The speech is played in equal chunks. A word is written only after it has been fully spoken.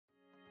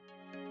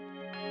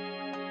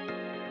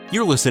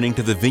You're listening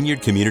to the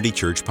Vineyard Community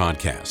Church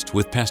podcast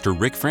with Pastor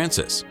Rick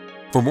Francis.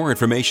 For more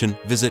information,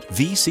 visit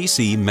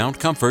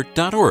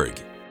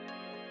vccmountcomfort.org.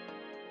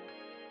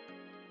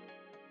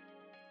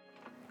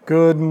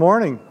 Good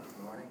morning.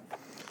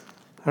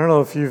 I don't know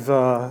if you've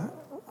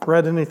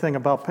read anything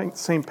about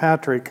St.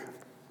 Patrick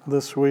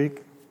this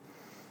week.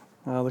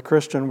 The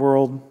Christian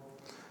world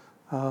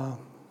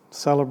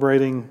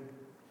celebrating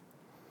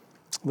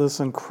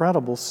this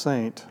incredible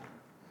saint,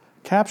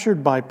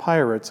 captured by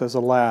pirates as a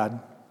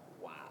lad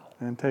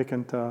and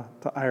taken to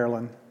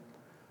Ireland,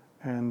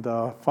 and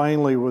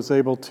finally was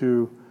able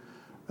to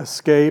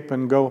escape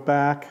and go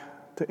back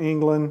to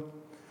England.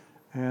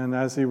 And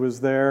as he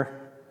was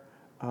there,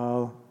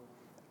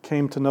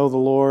 came to know the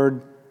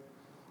Lord.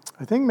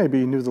 I think maybe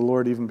he knew the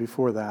Lord even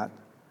before that.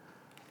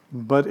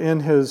 But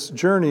in his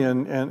journey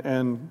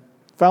and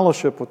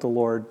fellowship with the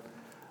Lord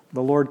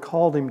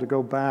called him to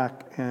go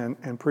back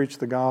and preach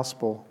the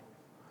gospel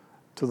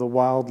to the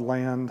wild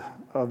land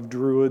of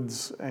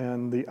Druids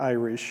and the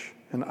Irish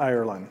in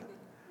Ireland.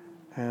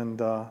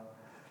 And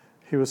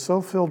he was so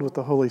filled with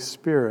the Holy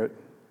Spirit,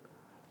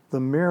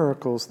 the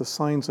miracles, the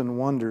signs and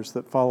wonders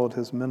that followed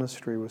his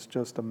ministry was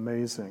just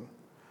amazing.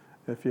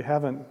 If you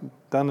haven't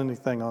done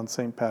anything on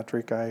St.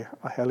 Patrick, I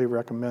highly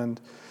recommend.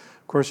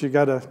 Of course, you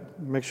got to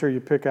make sure you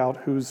pick out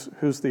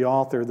who's the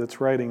author that's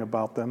writing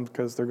about them,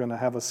 because they're going to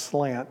have a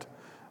slant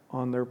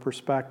on their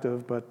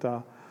perspective. But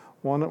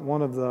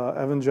one of the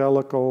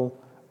evangelical,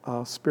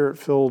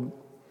 spirit-filled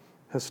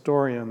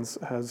historians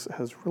has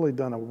really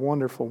done a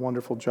wonderful,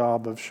 wonderful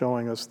job of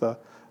showing us the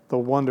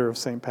wonder of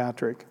St.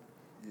 Patrick.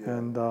 Yeah.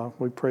 And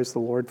we praise the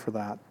Lord for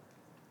that.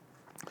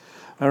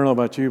 I don't know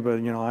about you, but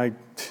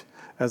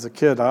as a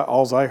kid,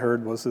 all I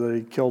heard was that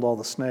he killed all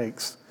the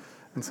snakes.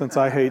 And since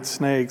I hate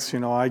snakes,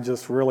 I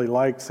just really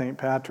liked St.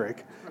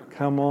 Patrick.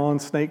 Come on,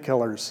 snake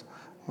killers.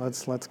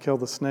 Let's kill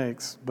the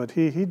snakes. But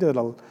he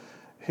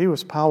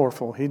was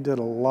powerful. He did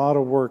a lot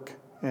of work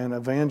and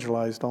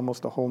evangelized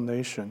almost a whole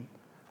nation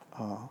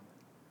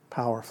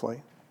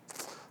powerfully.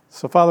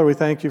 So, Father, we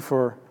thank you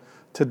for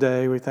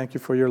today. We thank you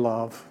for your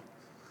love.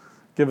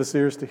 Give us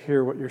ears to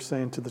hear what you're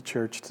saying to the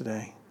church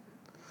today.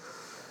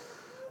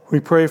 We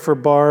pray for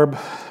Barb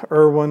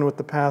Irwin with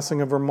the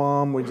passing of her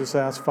mom. We just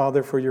ask,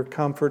 Father, for your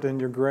comfort and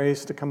your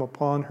grace to come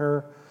upon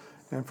her,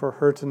 and for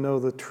her to know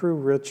the true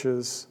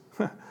riches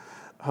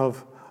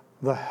of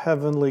the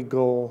heavenly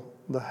goal,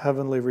 the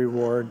heavenly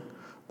reward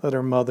that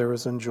her mother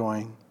is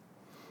enjoying.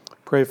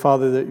 Pray,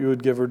 Father, that you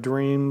would give her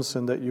dreams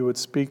and that you would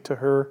speak to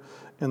her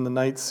in the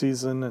night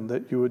season and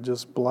that you would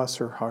just bless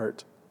her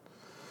heart.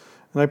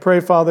 And I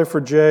pray, Father,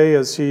 for Jay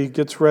as he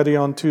gets ready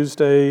on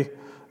Tuesday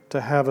to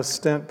have a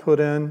stent put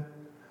in.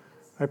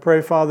 I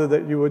pray, Father,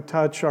 that you would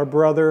touch our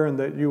brother and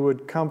that you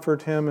would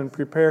comfort him and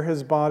prepare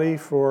his body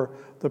for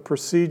the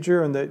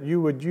procedure, and that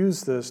you would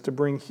use this to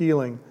bring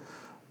healing,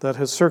 that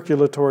his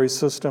circulatory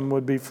system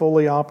would be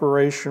fully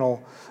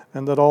operational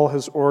and that all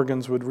his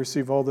organs would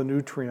receive all the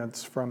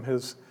nutrients from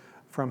his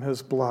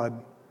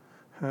blood.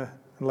 And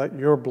let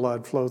your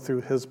blood flow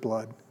through his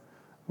blood.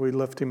 We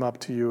lift him up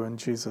to you in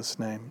Jesus'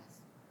 name.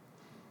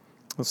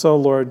 And so,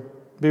 Lord,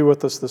 be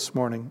with us this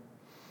morning.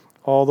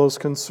 All those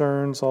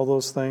concerns, all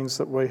those things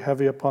that weigh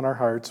heavy upon our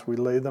hearts, we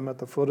lay them at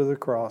the foot of the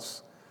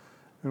cross.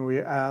 And we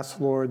ask,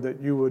 Lord,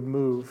 that you would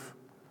move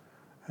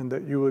and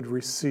that you would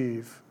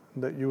receive,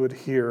 and that you would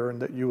hear,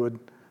 and that you would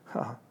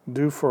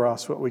do for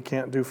us what we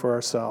can't do for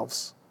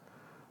ourselves.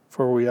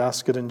 For we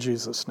ask it in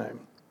Jesus'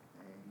 name.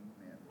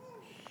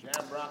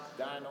 Shamrock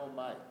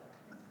Dynamite.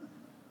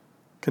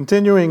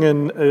 Continuing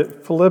in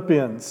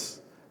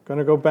Philippians, going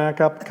to go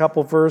back up a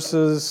couple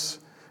verses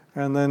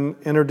and then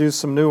introduce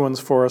some new ones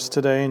for us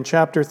today. In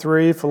chapter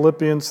 3,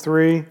 Philippians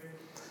 3,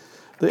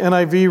 the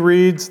NIV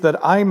reads, that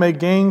I may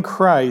gain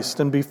Christ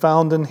and be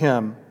found in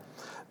him,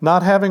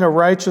 not having a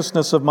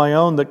righteousness of my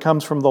own that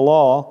comes from the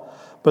law,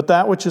 but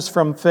that which is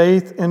from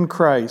faith in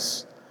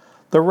Christ,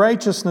 the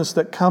righteousness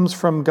that comes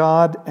from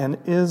God and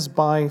is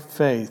by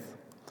faith.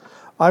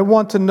 I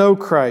want to know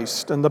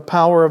Christ and the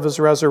power of his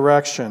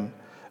resurrection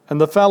and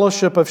the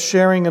fellowship of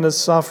sharing in his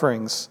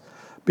sufferings,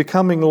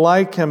 becoming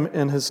like him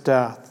in his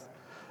death,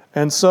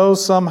 and so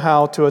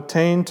somehow to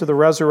attain to the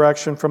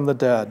resurrection from the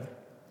dead.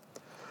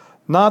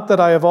 Not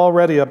that I have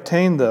already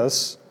obtained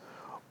this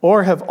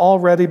or have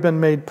already been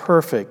made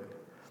perfect,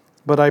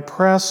 but I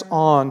press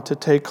on to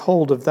take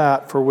hold of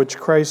that for which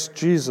Christ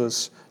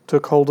Jesus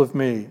took hold of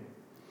me.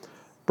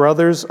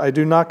 Brothers, I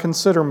do not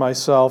consider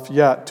myself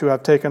yet to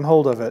have taken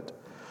hold of it.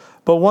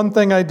 But one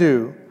thing I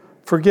do,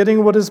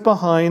 forgetting what is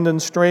behind and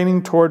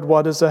straining toward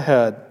what is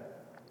ahead,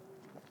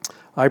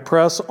 I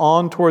press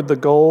on toward the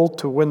goal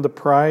to win the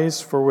prize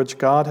for which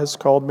God has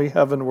called me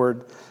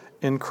heavenward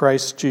in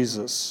Christ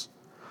Jesus.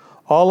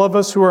 All of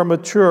us who are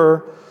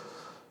mature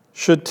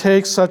should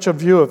take such a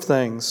view of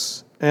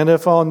things, and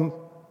if on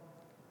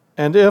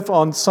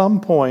some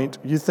point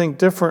you think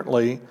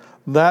differently,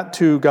 that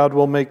too God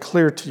will make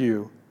clear to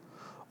you.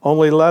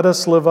 Only let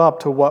us live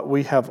up to what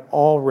we have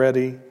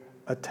already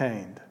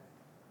attained.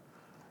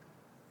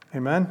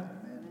 Amen?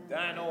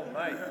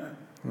 Dynamite.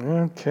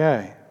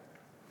 Okay.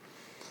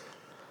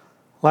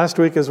 Last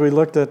week, as we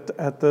looked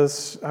at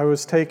this, I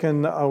was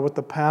taken with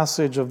the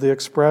passage of the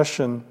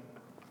expression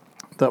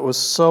that was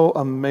so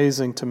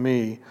amazing to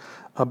me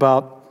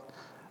about,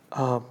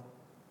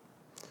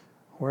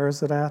 where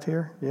is it at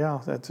here? Yeah,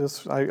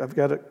 I've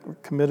got it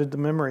committed to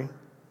memory.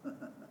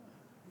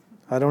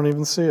 I don't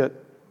even see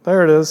it.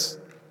 There it is.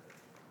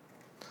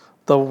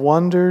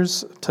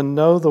 To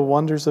know the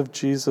wonders of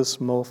Jesus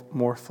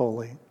more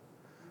fully.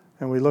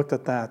 And we looked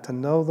at that, to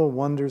know the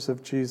wonders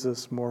of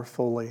Jesus more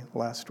fully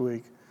last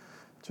week.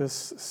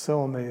 Just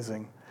so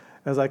amazing.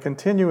 As I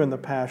continue in the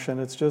Passion,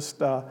 it's just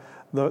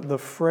the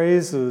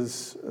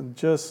phrases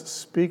just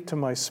speak to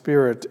my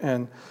spirit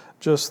and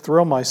just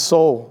thrill my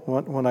soul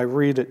when I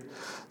read it.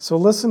 So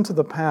listen to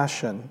the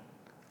Passion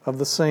of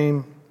the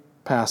same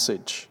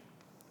passage.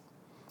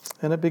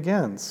 And it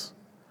begins,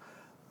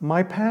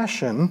 "My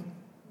passion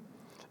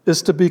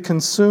is to be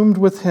consumed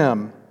with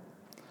Him,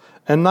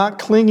 and not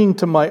clinging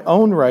to my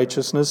own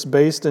righteousness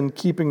based in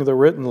keeping the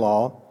written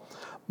law.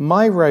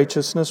 My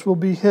righteousness will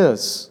be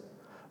His,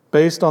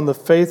 based on the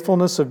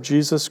faithfulness of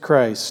Jesus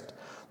Christ,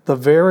 the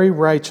very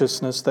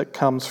righteousness that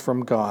comes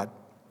from God.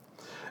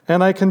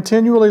 And I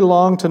continually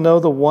long to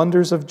know the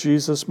wonders of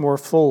Jesus more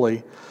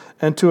fully,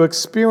 and to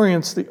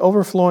experience the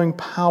overflowing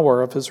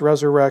power of His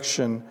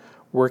resurrection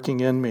working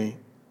in me.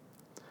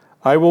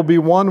 I will be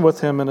one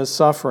with Him in His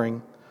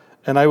suffering,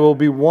 and I will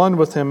be one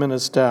with Him in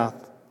His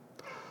death.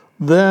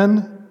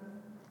 Then,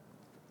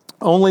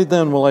 only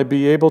then will I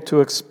be able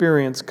to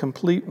experience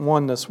complete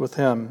oneness with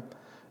Him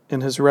in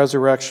His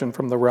resurrection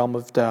from the realm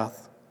of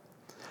death.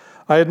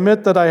 I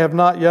admit that I have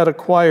not yet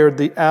acquired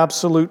the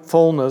absolute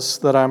fullness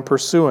that I'm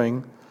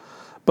pursuing,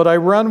 but I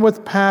run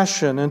with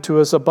passion into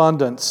His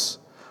abundance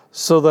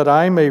so that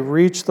I may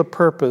reach the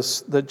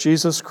purpose that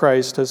Jesus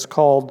Christ has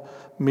called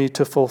me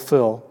to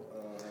fulfill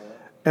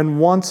and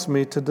wants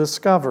me to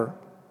discover.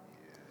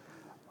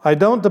 I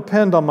don't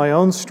depend on my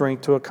own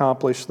strength to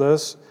accomplish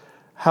this.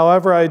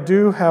 However, I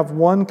do have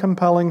one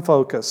compelling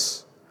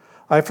focus.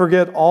 I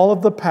forget all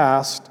of the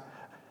past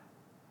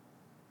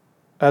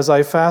as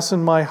I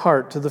fasten my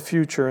heart to the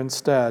future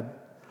instead.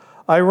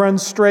 I run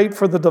straight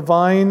for the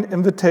divine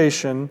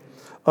invitation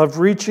of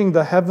reaching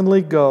the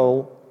heavenly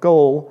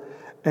goal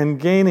and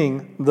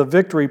gaining the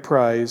victory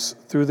prize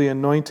through the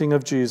anointing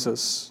of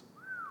Jesus.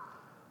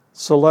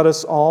 So let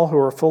us all who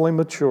are fully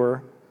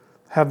mature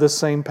have the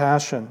same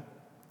passion.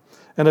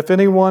 And if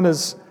anyone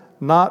is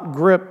not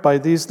gripped by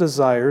these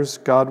desires,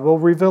 God will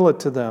reveal it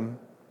to them.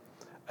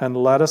 And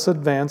let us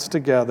advance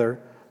together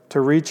to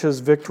reach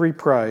His victory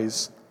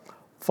prize,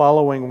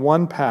 following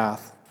one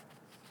path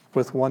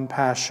with one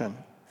passion."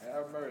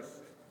 Have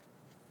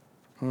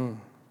mercy.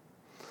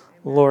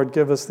 Lord,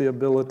 give us the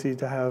ability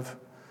to have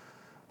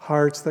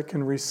hearts that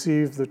can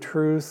receive the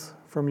truth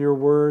from your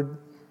word,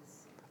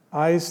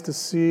 eyes to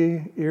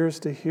see, ears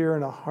to hear,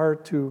 and a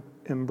heart to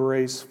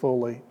embrace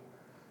fully.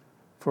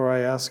 For I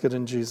ask it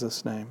in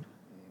Jesus' name.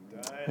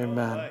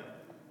 Amen.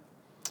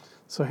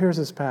 So here's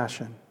his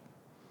passion.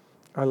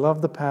 I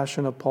love the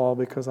passion of Paul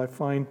because I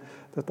find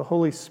that the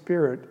Holy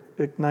Spirit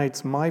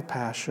ignites my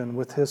passion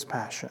with his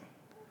passion.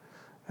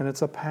 And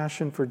it's a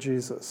passion for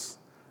Jesus.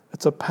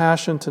 It's a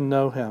passion to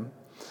know him.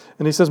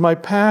 And he says, my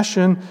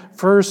passion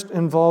first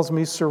involves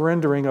me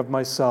surrendering of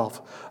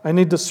myself. I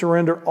need to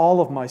surrender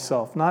all of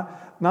myself,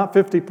 not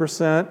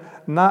 50%,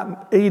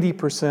 not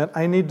 80%.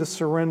 I need to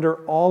surrender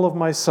all of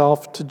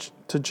myself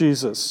to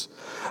Jesus.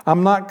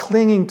 I'm not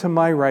clinging to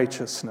my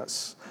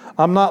righteousness.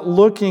 I'm not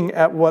looking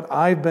at what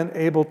I've been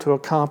able to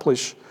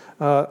accomplish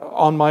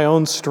on my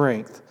own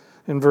strength,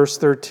 in verse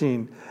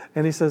 13.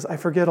 And he says, I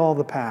forget all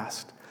the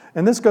past.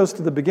 And this goes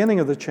to the beginning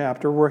of the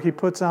chapter where he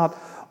puts out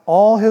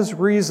all his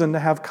reason to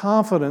have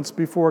confidence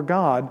before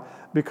God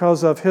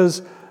because of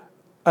his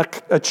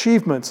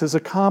achievements, his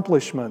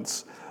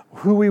accomplishments,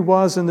 who he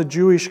was in the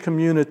Jewish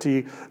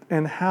community,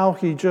 and how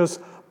he just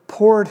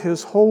poured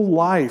his whole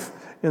life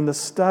in the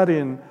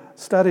studying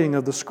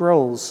of the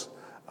scrolls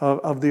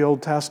of the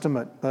Old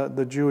Testament,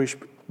 the Jewish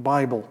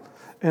Bible.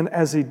 And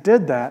as he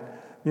did that,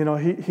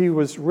 he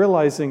was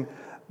realizing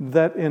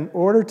that in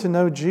order to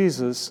know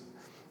Jesus,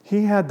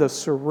 he had to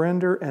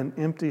surrender and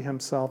empty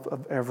himself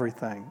of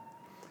everything.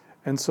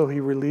 And so he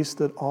released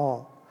it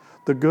all.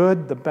 The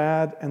good, the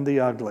bad, and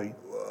the ugly.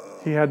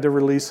 He had to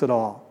release it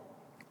all.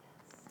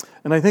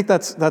 And I think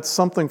that's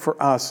something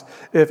for us.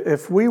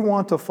 If we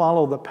want to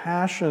follow the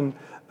passion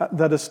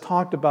that is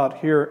talked about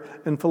here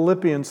in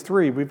Philippians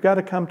 3, we've got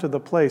to come to the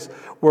place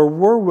where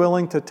we're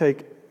willing to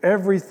take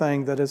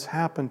everything that has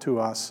happened to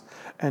us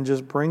and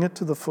just bring it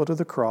to the foot of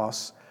the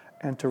cross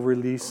and to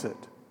release it.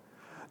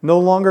 No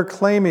longer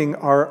claiming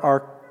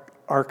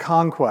our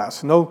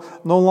conquests, no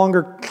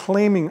longer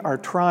claiming our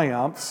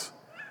triumphs,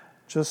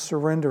 just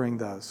surrendering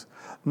those.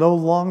 No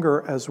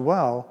longer as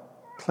well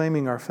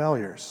claiming our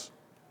failures,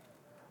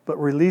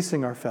 but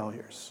releasing our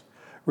failures.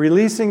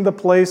 Releasing the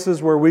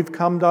places where we've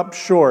come up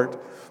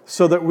short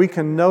so that we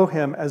can know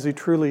him as he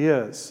truly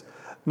is.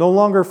 No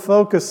longer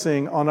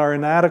focusing on our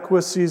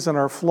inadequacies and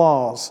our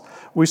flaws.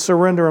 We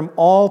surrender them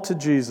all to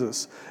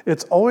Jesus.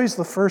 It's always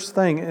the first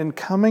thing in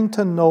coming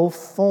to know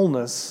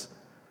fullness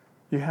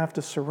You have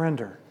to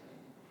surrender.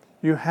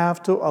 You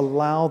have to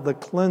allow the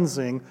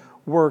cleansing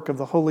work of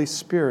the Holy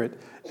Spirit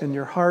in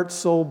your heart,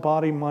 soul,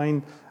 body,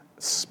 mind,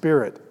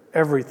 spirit,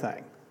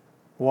 everything.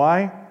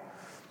 Why?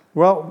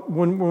 Well,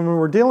 when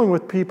we're dealing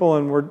with people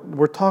and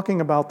we're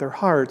talking about their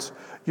hearts,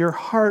 your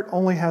heart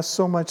only has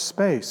so much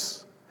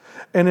space.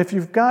 And if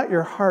you've got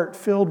your heart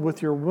filled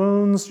with your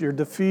wounds, your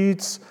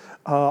defeats,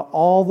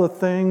 all the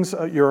things,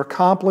 your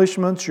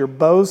accomplishments, your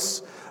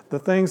boasts, the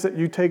things that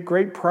you take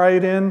great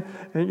pride in,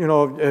 and,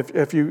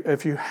 if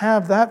you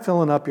have that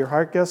filling up your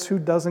heart, guess who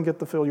doesn't get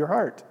to fill your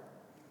heart?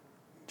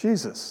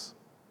 Jesus.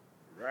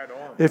 Right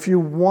on. If you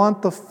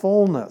want the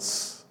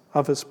fullness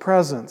of His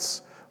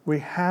presence, we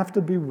have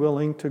to be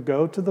willing to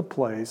go to the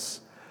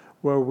place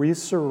where we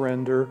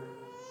surrender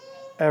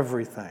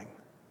everything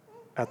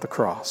at the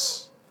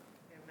cross.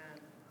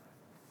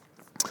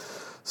 Amen.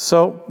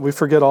 So we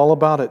forget all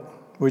about it.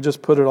 We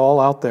just put it all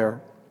out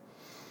there.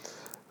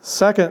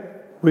 Second,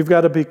 we've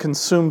got to be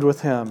consumed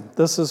with Him.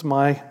 This is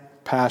my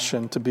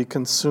passion, to be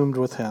consumed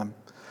with Him.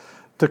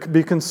 To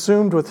be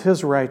consumed with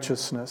His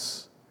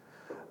righteousness.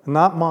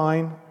 Not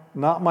mine,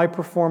 not my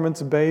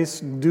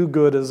performance-based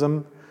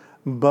do-goodism,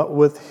 but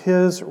with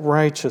His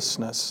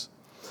righteousness.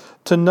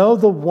 To know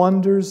the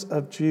wonders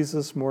of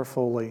Jesus more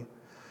fully.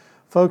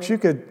 Folks, you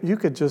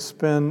could just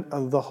spend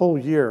the whole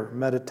year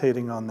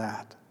meditating on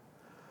that.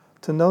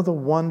 To know the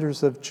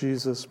wonders of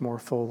Jesus more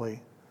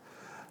fully.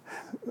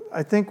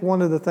 I think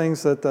one of the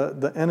things that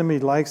the enemy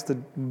likes to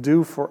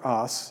do for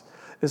us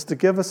is to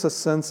give us a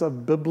sense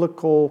of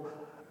biblical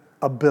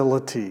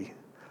ability.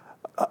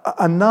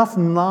 Enough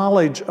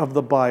knowledge of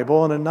the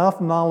Bible and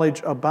enough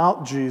knowledge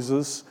about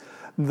Jesus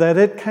that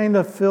it kind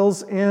of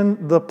fills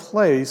in the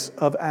place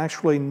of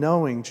actually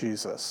knowing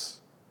Jesus.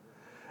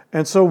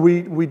 And so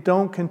we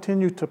don't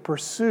continue to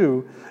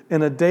pursue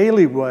in a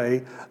daily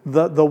way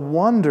the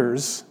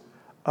wonders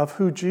of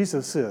who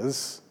Jesus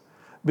is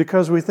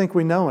because we think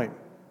we know Him.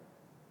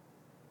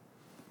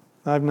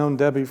 I've known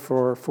Debbie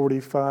for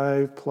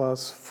 45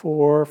 plus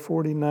 4,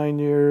 49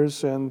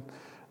 years, and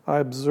I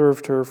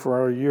observed her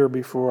for a year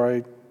before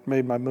I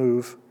made my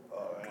move.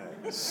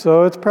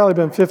 So it's probably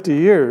been 50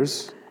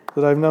 years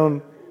that I've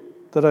known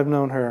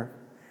her.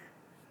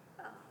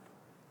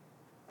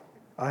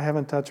 I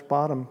haven't touched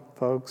bottom,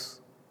 folks.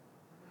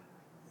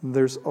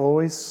 There's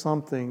always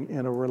something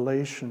in a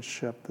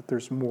relationship that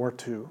there's more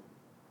to.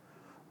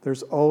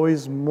 There's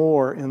always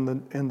more in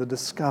the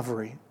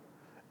discovery,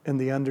 in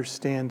the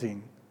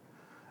understanding.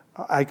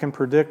 I can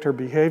predict her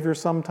behavior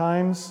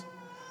sometimes,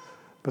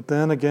 but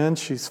then again,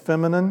 she's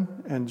feminine,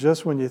 and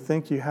just when you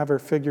think you have her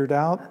figured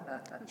out,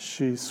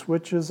 she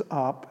switches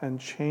up and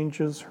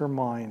changes her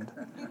mind,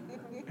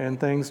 and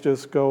things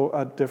just go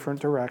a different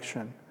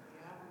direction.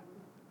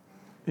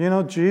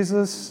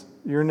 Jesus,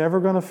 you're never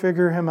going to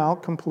figure Him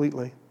out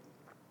completely,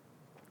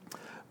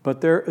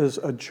 but there is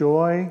a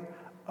joy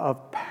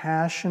of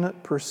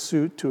passionate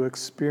pursuit to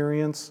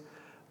experience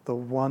the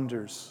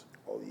wonders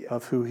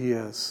of who He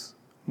is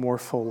more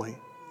fully.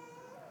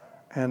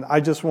 And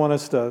I just want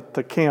us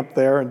to camp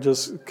there and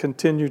just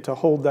continue to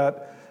hold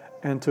that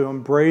and to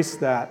embrace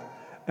that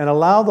and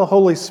allow the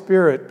Holy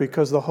Spirit,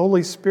 because the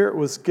Holy Spirit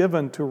was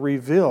given to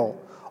reveal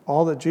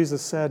all that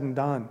Jesus said and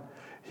done.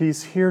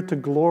 He's here to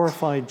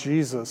glorify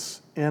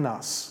Jesus in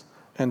us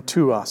and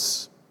to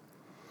us.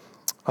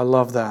 I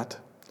love that.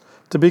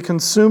 To be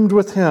consumed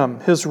with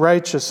Him, His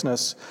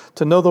righteousness,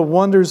 to know the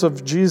wonders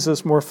of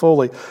Jesus more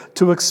fully,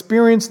 to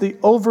experience the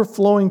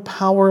overflowing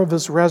power of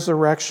His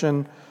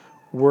resurrection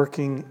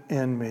working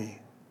in me.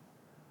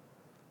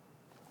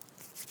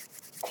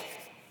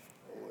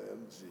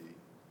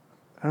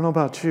 I don't know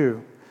about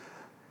you,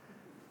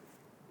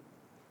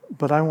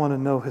 but I want to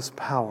know His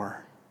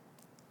power.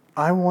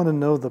 I want to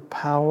know the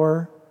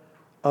power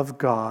of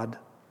God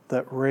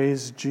that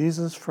raised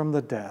Jesus from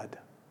the dead,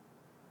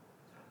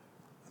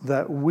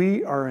 that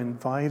we are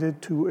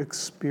invited to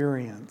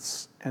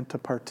experience and to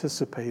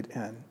participate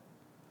in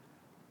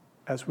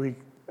as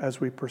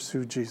we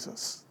pursue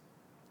Jesus.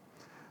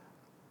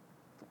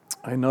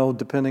 I know,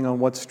 depending on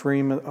what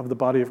stream of the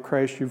body of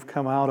Christ you've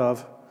come out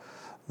of,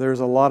 there's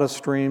a lot of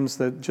streams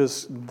that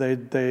just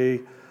they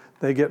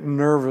get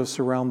nervous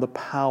around the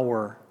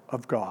power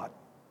of God.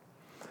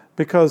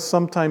 Because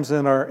sometimes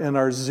in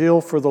our zeal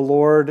for the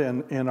Lord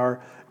and in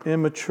our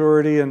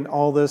immaturity and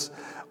all this,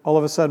 all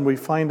of a sudden we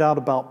find out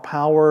about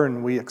power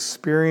and we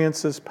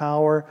experience His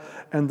power,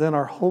 and then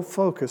our whole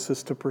focus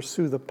is to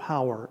pursue the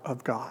power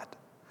of God.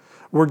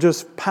 We're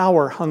just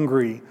power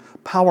hungry,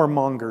 power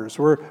mongers.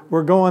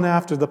 We're going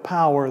after the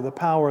power, the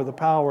power, the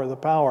power, the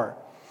power.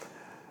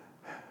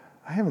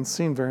 I haven't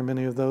seen very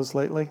many of those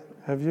lately.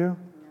 Have you? No.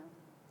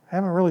 I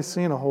haven't really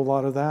seen a whole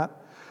lot of that.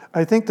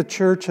 I think the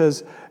church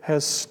has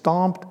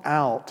stomped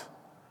out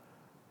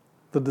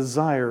the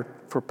desire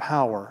for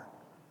power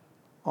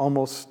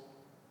almost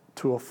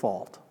to a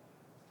fault.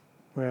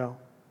 Well,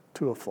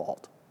 to a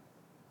fault.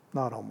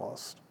 Not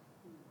almost.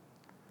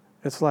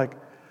 It's like,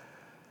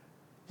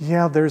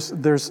 yeah, there's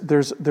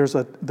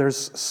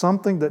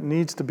something that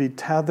needs to be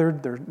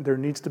tethered. There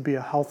needs to be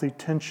a healthy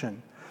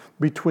tension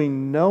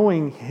between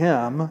knowing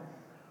Him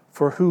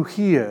for who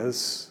he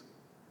is,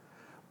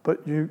 but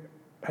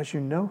as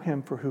you know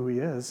him for who he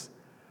is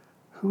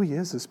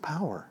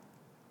power.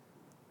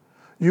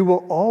 You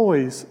will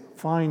always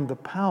find the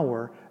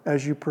power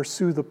as you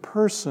pursue the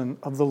person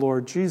of the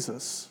Lord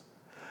Jesus,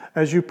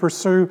 as you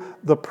pursue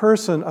the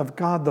person of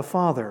God the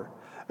Father,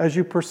 as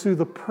you pursue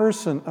the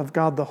person of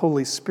God the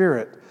Holy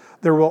Spirit.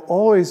 There will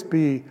always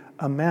be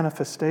a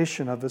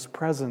manifestation of his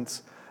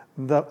presence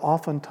that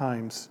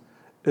oftentimes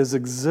is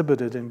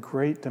exhibited in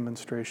great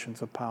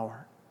demonstrations of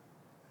power.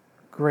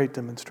 Great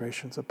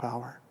demonstrations of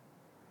power.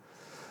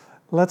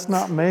 Let's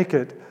not make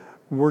it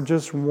we're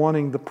just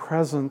wanting the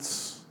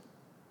presence,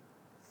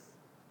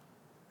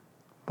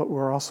 but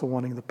we're also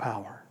wanting the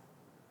power.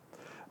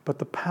 But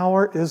the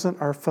power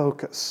isn't our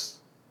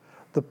focus.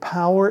 The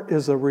power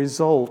is a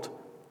result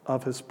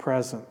of his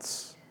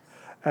presence.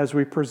 As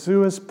we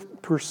pursue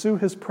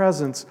his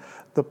presence,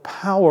 the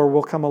power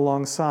will come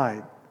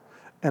alongside.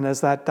 And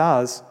as that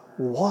does,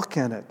 walk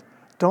in it.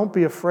 Don't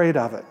be afraid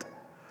of it.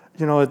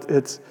 You know,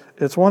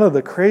 it's one of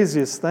the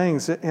craziest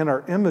things in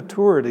our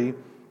immaturity.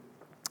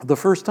 The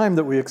first time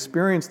that we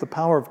experience the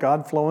power of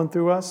God flowing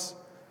through us,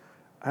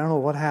 I don't know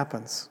what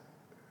happens.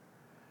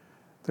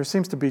 There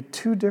seems to be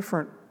two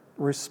different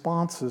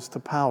responses to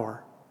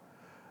power.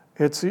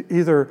 It's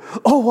either,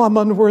 oh, I'm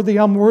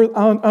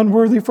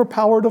unworthy for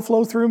power to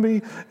flow through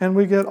me, and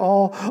we get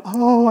all,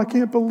 oh, I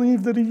can't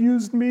believe that he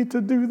used me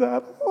to do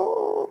that.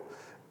 Oh.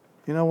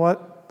 You know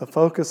what? The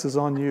focus is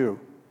on you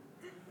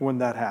when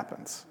that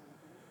happens.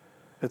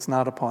 It's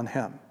not upon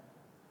him.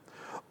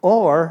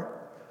 Or,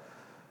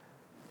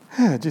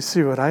 did you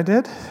see what I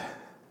did?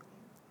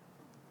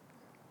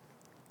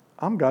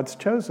 I'm God's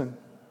chosen.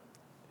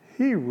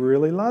 He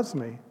really loves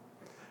me.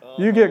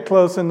 You get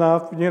close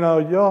enough,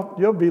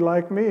 you'll be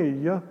like me.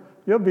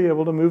 You'll be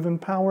able to move in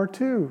power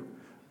too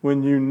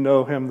when you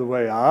know him the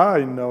way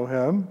I know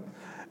him.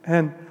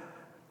 And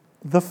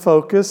the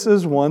focus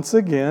is once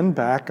again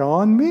back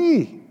on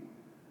me.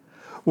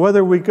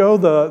 Whether we go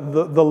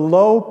the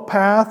low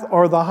path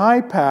or the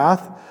high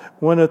path,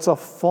 when it's a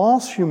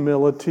false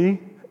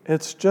humility,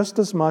 it's just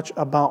as much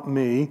about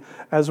me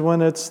as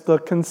when it's the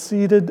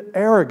conceited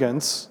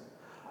arrogance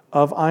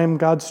of I am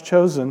God's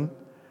chosen.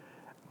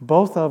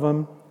 Both of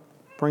them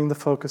bring the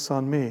focus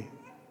on me.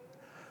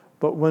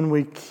 But when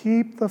we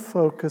keep the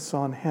focus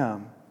on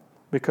him,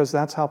 because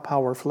that's how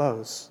power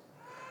flows.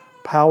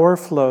 Power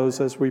flows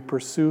as we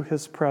pursue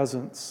his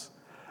presence,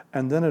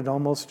 and then it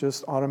almost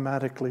just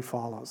automatically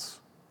follows.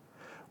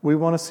 We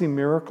want to see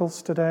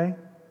miracles today?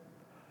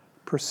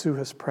 Pursue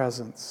his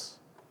presence.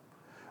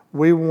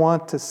 We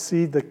want to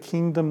see the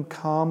kingdom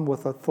come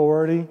with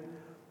authority?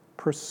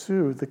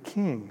 Pursue the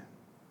king,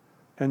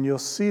 and you'll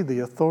see the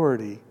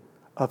authority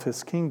of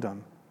his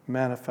kingdom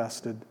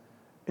manifested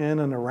in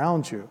and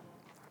around you.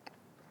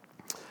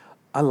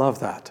 I love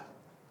that.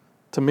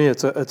 To me,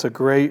 it's a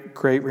great,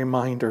 great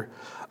reminder.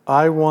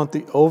 I want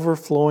the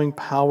overflowing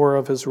power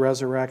of his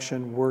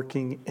resurrection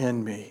working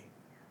in me.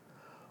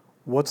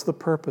 What's the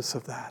purpose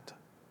of that?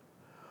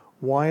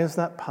 Why is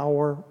that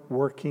power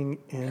working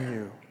in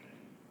you?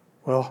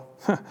 Well,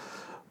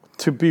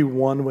 to be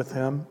one with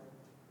him.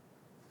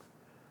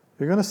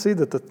 You're going to see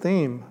that the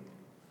theme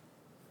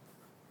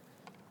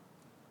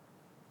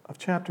of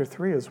chapter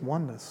 3 is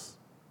oneness.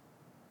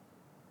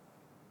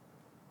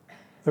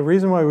 The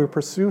reason why we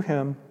pursue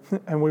him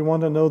and we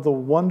want to know the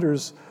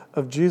wonders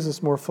of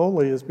Jesus more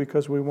fully is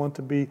because we want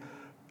to be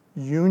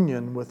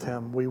union with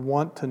him. We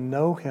want to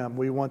know him.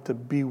 We want to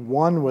be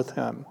one with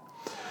him.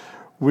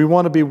 We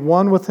want to be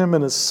one with him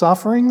in his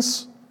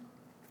sufferings,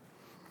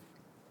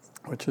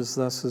 which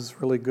is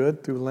really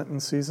good through Lenten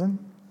season.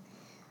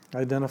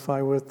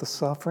 Identify with the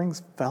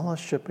sufferings,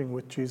 fellowshipping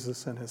with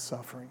Jesus in his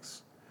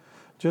sufferings.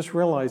 Just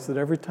realize that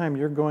every time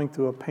you're going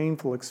through a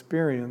painful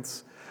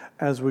experience,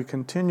 as we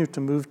continue to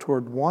move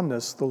toward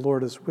oneness, the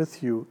Lord is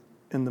with you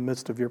in the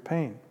midst of your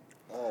pain.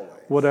 Always.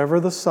 Whatever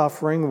the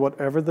suffering,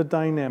 whatever the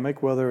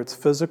dynamic, whether it's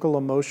physical,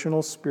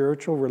 emotional,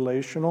 spiritual,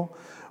 relational,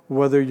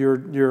 whether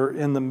you're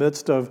in the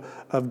midst of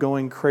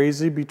going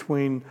crazy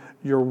between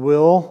your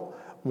will,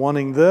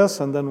 wanting this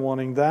and then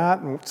wanting that,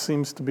 and it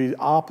seems to be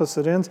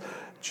opposite ends,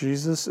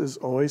 Jesus is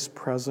always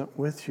present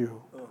with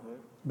you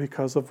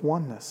because of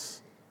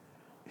oneness.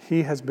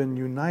 He has been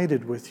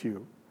united with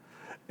you.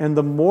 And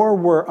the more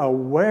we're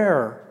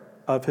aware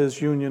of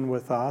his union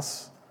with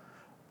us,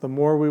 the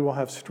more we will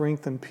have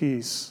strength and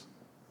peace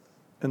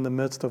in the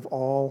midst of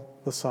all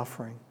the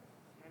suffering.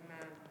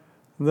 Amen.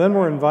 And then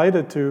we're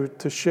invited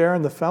to share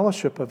in the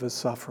fellowship of his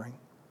suffering.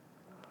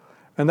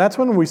 And that's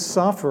when we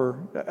suffer,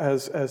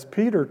 as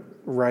Peter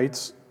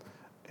writes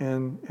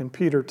in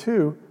Peter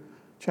 2,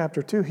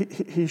 chapter 2,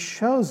 he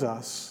shows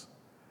us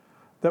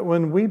that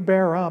when we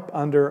bear up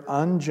under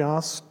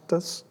unjust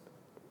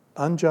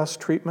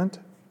treatment,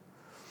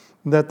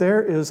 that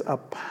there is a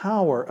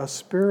power, a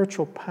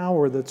spiritual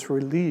power that's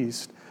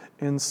released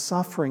in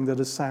suffering that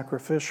is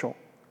sacrificial.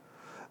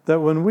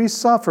 That when we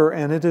suffer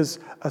and it is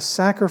a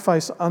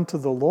sacrifice unto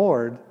the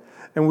Lord,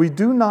 and we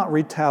do not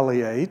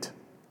retaliate,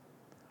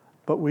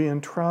 but we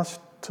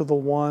entrust to the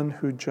one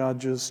who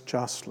judges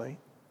justly.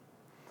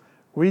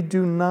 We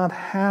do not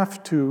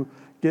have to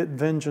get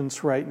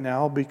vengeance right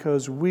now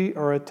because we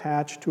are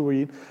attached to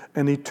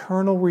an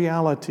eternal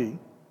reality.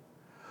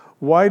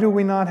 Why do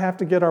we not have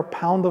to get our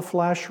pound of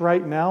flesh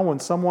right now when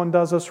someone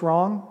does us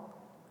wrong?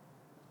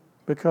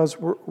 Because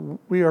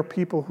we are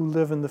people who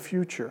live in the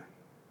future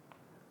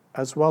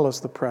as well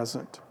as the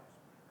present.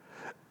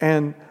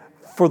 And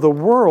for the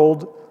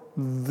world,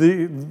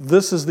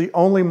 this is the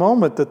only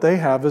moment that they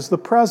have is the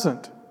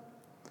present.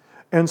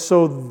 And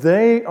so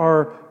they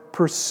are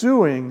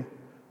pursuing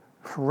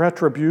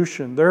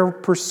retribution. They're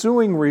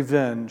pursuing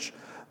revenge.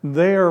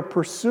 They are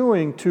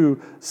pursuing to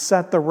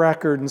set the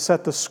record and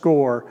set the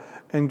score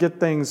and get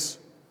things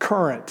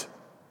current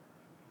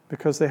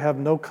because they have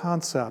no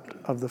concept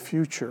of the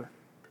future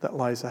that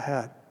lies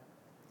ahead.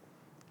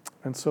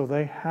 And so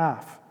they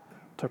have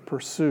to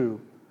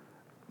pursue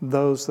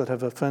those that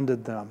have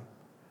offended them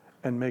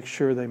and make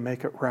sure they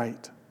make it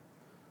right.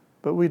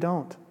 But we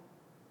don't.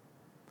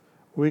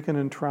 We can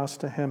entrust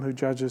to him who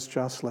judges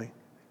justly.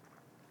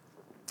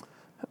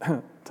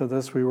 To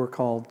this we were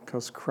called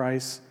because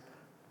Christ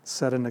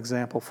set an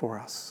example for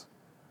us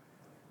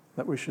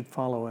that we should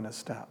follow in his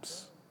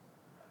steps.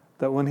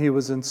 That when he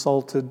was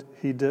insulted,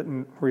 he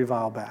didn't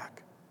revile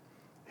back.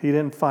 He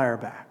didn't fire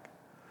back.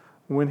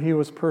 When he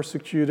was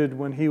persecuted,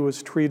 when he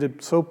was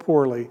treated so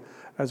poorly,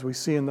 as we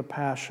see in the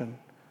Passion,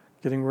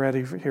 getting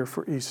ready here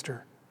for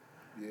Easter,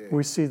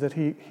 we see that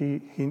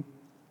he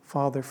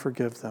Father,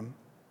 forgive them.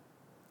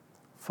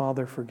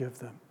 Father, forgive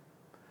them.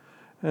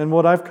 And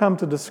what I've come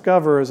to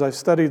discover as I've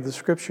studied the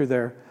scripture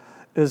there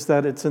is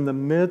that it's in the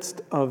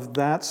midst of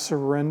that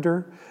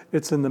surrender,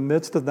 it's in the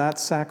midst of that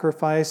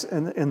sacrifice,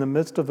 and in the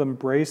midst of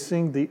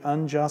embracing the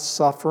unjust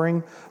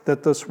suffering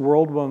that this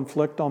world will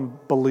inflict on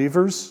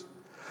believers,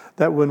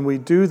 that when we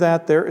do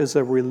that, there is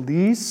a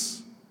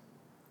release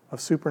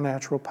of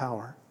supernatural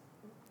power.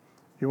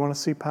 You want to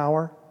see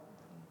power?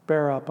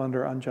 Bear up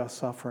under unjust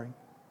suffering.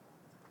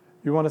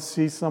 You want to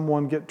see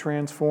someone get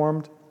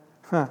transformed?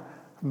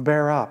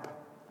 Bear up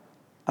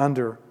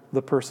under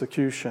the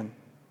persecution.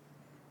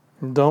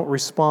 Don't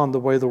respond the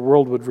way the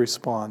world would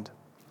respond.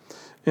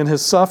 In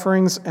his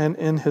sufferings and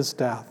in his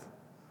death,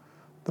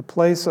 the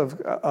place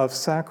of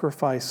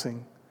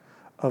sacrificing,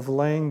 of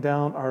laying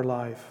down our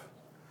life.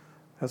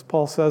 As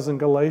Paul says in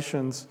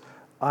Galatians,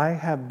 I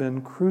have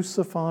been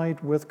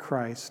crucified with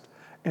Christ,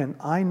 and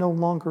I no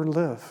longer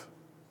live.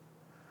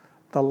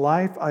 The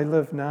life I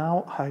live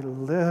now, I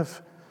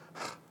live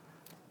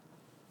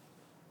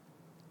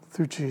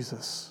through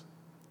Jesus.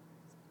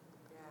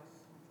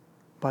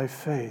 By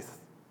faith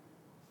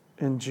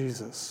in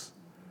Jesus.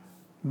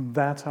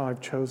 That's how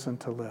I've chosen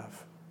to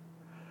live.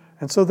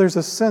 And so there's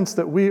a sense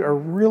that we are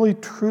really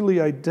truly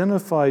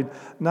identified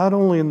not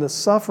only in the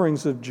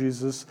sufferings of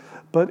Jesus,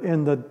 but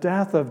in the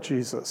death of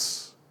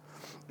Jesus.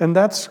 And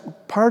that's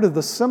part of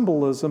the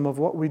symbolism of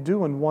what we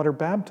do in water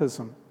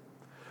baptism.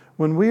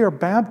 When we are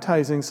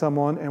baptizing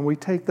someone and we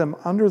take them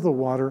under the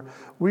water,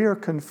 we are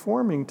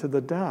conforming to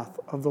the death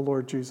of the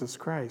Lord Jesus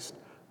Christ,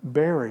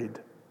 buried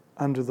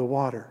under the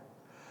water,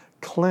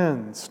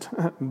 cleansed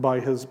by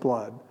his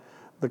blood,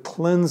 the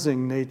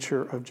cleansing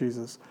nature of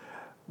Jesus.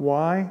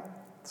 Why?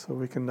 So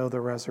we can know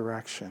the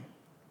resurrection.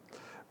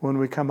 When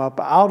we come up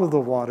out of the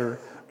water,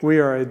 we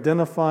are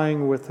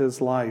identifying with his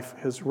life,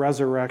 his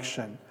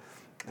resurrection,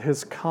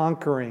 his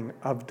conquering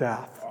of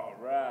death.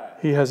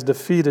 He has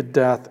defeated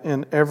death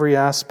in every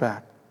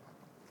aspect.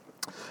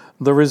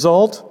 The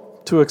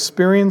result, to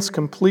experience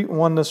complete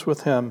oneness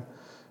with him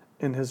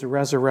in his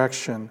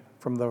resurrection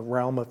from the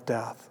realm of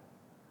death.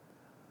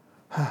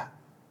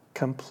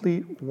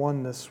 Complete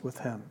oneness with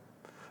him.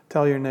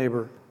 Tell your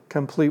neighbor,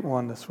 complete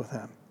oneness with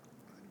him.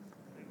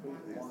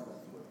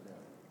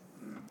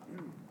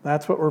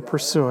 That's what we're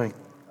pursuing.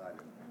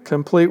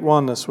 Complete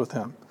oneness with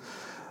him.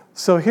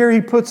 So here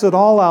he puts it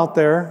all out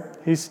there.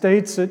 He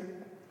states it.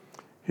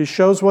 He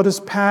shows what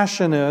his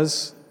passion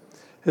is.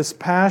 His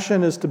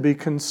passion is to be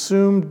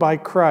consumed by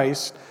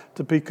Christ,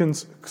 to be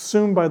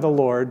consumed by the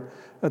Lord,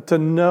 to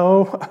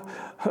know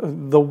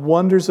the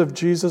wonders of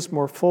Jesus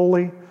more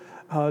fully,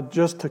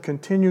 just to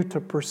continue to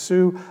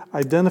pursue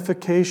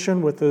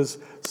identification with his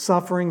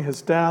suffering,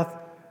 his death,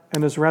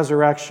 and his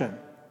resurrection.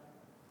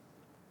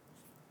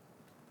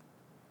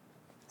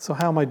 So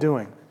how am I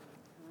doing?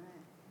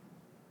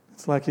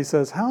 It's like he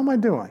says, how am I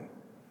doing?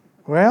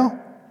 Well,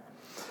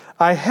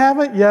 I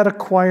haven't yet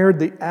acquired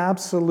the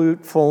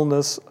absolute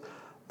fullness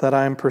that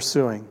I'm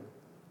pursuing.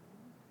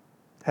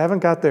 Haven't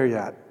got there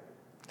yet.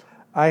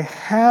 I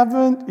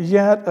haven't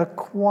yet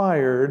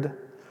acquired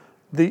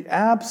the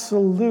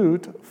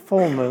absolute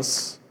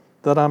fullness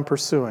that I'm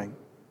pursuing.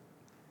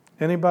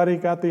 Anybody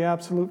got the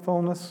absolute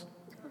fullness?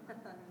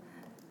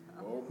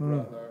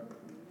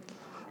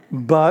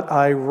 But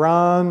I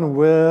run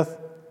with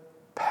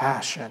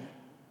passion.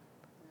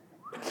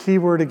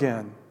 Keyword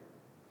again.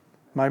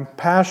 My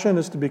passion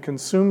is to be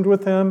consumed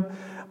with him.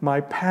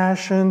 My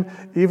passion,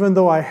 even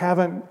though I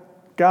haven't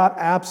got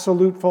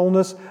absolute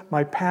fullness,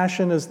 my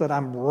passion is that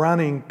I'm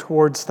running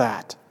towards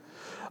that.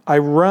 I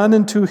run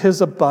into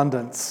his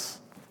abundance.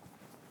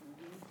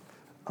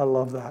 I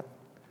love that.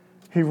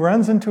 He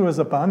runs into his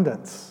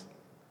abundance.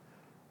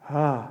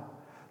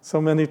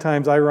 So many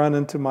times I run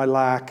into my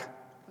lack.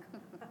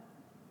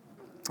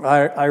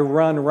 I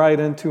run right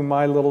into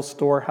my little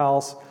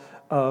storehouse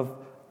of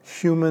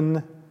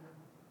human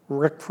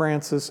Rick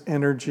Francis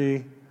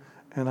energy,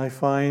 and I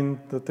find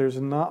that there's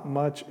not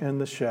much in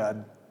the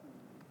shed.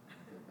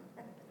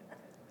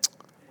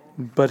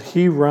 But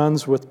he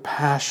runs with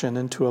passion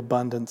into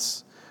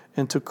abundance,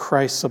 into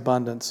Christ's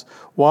abundance.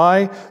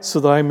 Why? So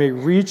that I may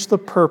reach the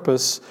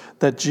purpose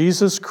that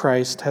Jesus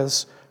Christ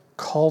has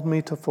called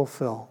me to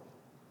fulfill.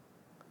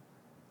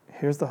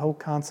 Here's the whole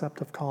concept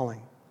of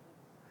calling.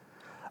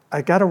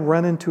 I got to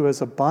run into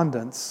his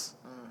abundance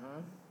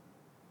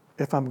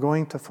if I'm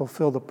going to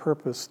fulfill the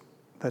purpose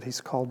that he's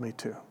called me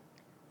to.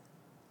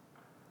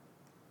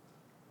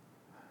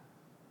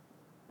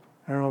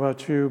 I don't know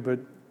about you, but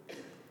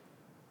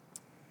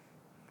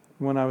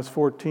when I was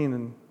 14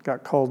 and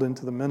got called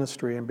into the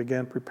ministry and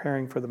began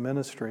preparing for the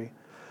ministry,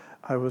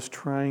 I was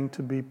trying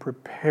to be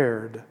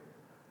prepared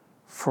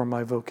for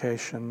my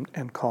vocation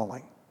and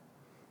calling.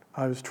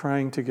 I was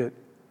trying to get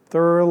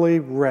thoroughly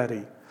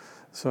ready.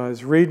 So I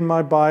was reading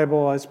my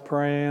Bible, I was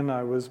praying,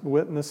 I was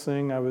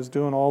witnessing, I was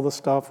doing all the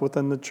stuff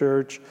within the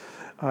church.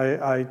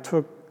 I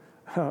took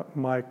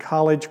my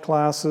college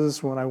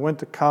classes. When I went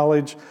to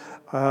college,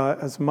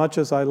 as much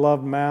as I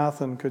loved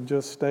math and could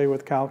just stay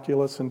with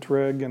calculus and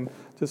trig and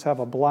just have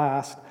a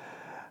blast,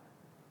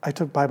 I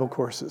took Bible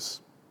courses.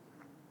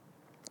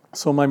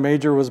 So my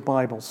major was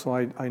Bible, so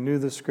I knew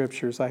the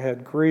scriptures. I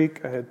had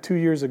Greek. I had 2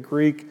 years of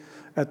Greek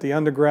at the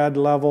undergrad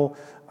level.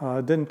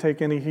 Didn't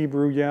take any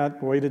Hebrew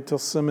yet, waited till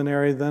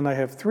seminary. Then I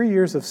have 3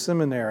 years of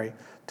seminary.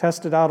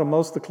 Tested out of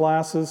most of the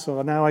classes,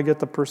 so now I get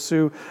to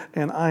pursue,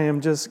 and I am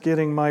just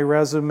getting my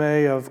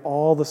resume of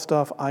all the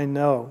stuff I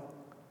know,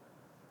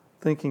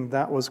 thinking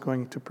that was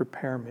going to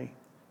prepare me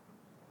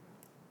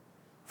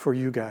for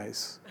you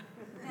guys.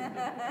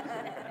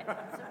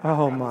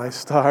 Oh my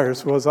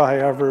stars, was I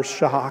ever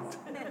shocked.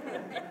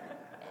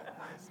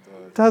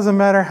 Doesn't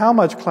matter how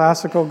much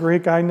classical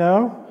Greek I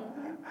know,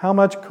 how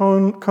much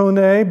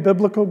Koine,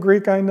 biblical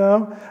Greek I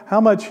know,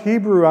 how much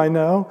Hebrew I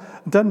know.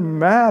 It doesn't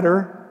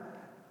matter,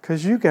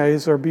 because you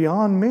guys are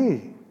beyond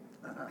me.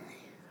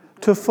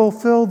 To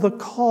fulfill the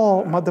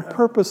call, the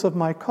purpose of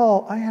my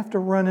call, I have to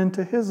run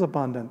into his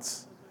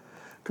abundance,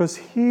 because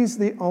he's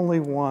the only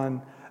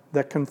one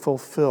that can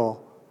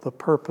fulfill the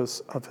purpose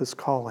of his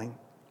calling.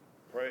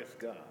 Praise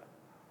God.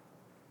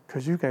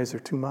 Because you guys are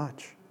too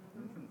much.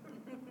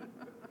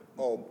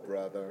 Oh,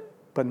 brother.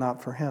 But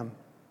not for him.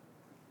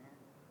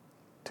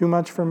 Too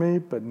much for me,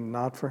 but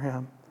not for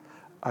him.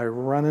 I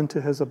run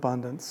into his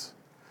abundance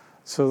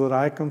so that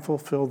I can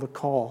fulfill the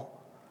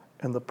call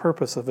and the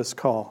purpose of his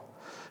call.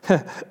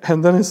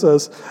 And then it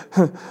says,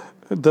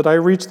 that I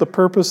reach the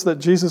purpose that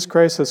Jesus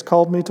Christ has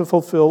called me to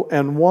fulfill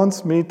and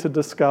wants me to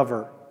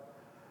discover.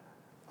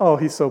 Oh,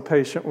 he's so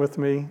patient with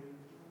me.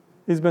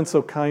 He's been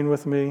so kind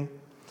with me.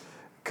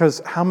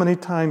 Because how many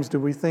times do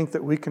we think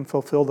that we can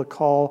fulfill the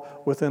call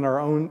within our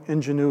own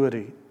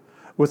ingenuity,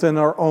 within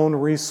our own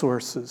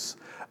resources?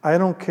 I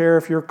don't care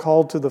if you're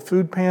called to the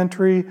food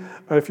pantry,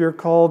 if you're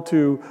called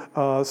to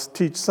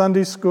teach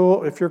Sunday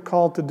school, if you're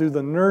called to do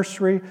the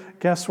nursery.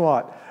 Guess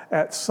what?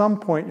 At some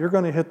point, you're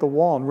going to hit the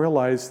wall and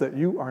realize that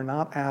you are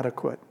not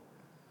adequate.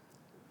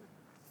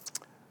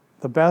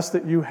 The best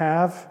that you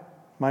have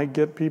might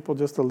get people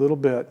just a little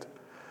bit,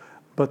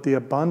 but the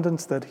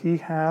abundance that he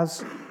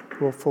has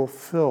will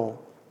fulfill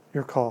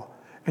your call.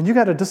 And you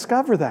got to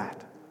discover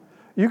that.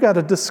 You got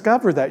to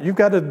discover that. You've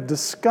got to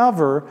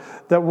discover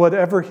that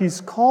whatever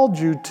he's called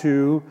you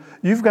to,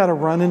 you've got to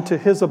run into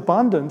his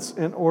abundance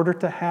in order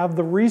to have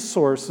the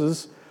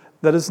resources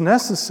that is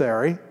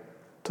necessary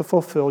to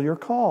fulfill your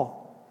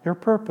call, your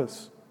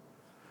purpose.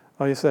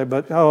 Oh, you say,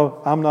 but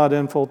I'm not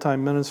in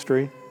full-time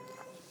ministry.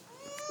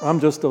 I'm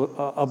just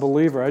a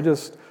believer.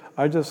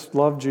 I just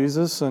love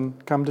Jesus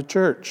and come to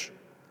church.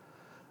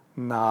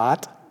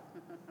 Not.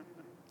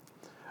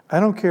 I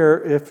don't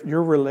care if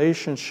your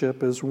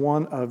relationship is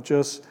one of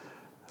just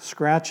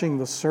scratching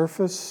the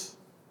surface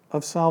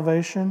of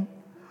salvation,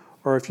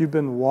 or if you've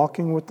been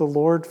walking with the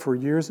Lord for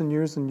years and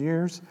years and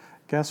years.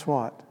 Guess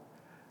what?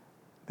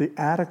 The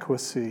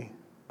adequacy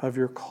of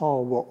your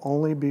call will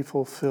only be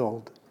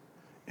fulfilled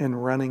in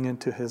running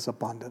into his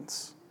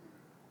abundance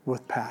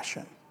with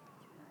passion.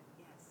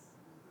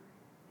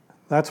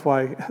 That's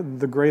why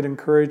the great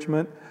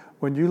encouragement,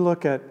 when you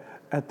look at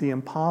the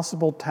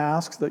impossible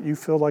tasks that you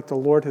feel like the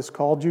Lord has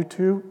called you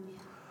to,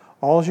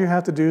 all you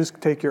have to do is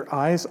take your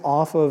eyes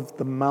off of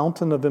the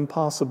mountain of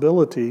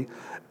impossibility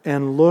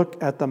and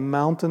look at the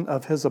mountain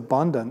of his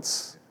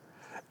abundance,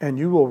 and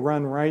you will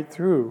run right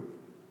through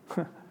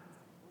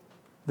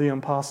the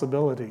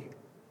impossibility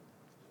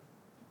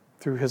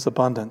through his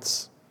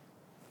abundance.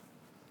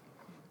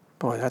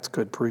 Boy, that's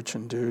good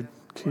preaching, dude.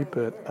 Keep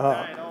it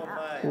up.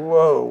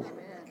 Whoa.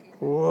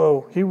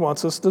 Whoa. He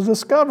wants us to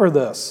discover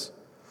this.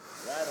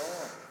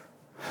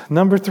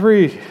 Number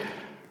 3,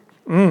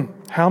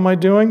 how am I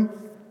doing?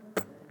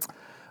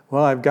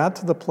 Well, I've got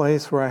to the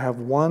place where I have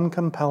one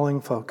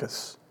compelling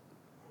focus.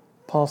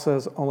 Paul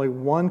says only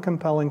one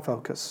compelling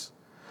focus.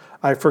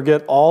 I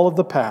forget all of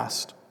the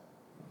past,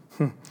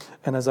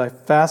 and as I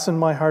fasten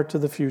my heart to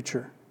the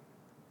future,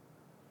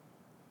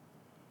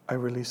 I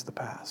release the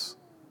past.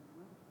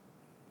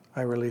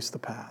 I release the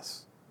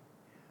past.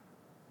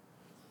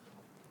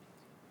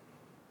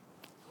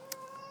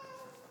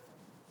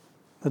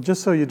 But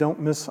just so you don't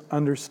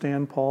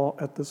misunderstand Paul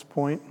at this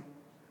point,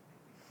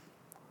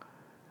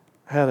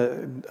 I had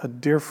a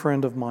dear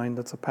friend of mine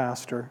that's a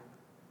pastor.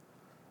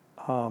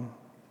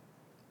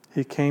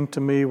 He came to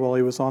me while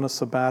he was on a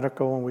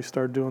sabbatical, and we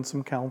started doing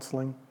some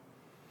counseling.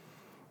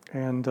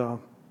 And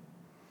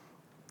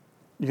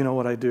you know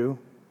what I do?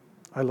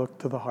 I look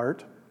to the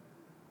heart.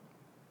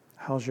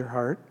 How's your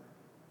heart?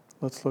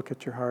 Let's look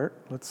at your heart.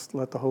 Let's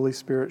let the Holy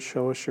Spirit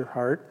show us your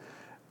heart.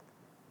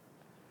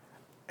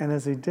 And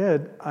as he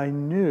did, I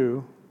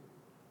knew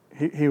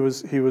he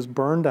was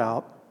burned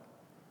out.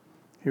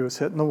 He was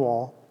hitting the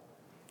wall.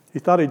 He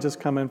thought he'd just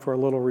come in for a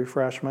little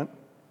refreshment.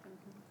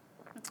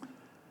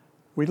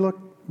 We look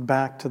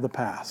back to the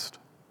past.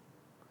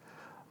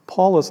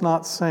 Paul is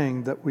not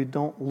saying that we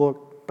don't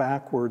look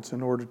backwards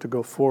in order to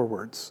go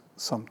forwards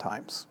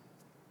sometimes.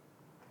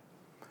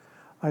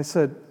 I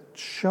said,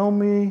 show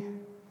me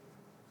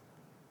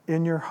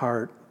in your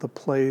heart the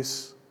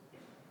place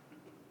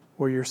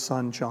where your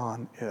son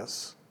John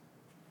is.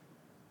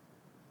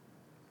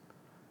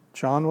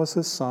 John was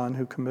his son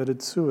who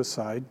committed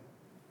suicide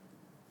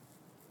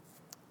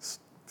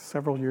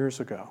several years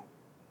ago.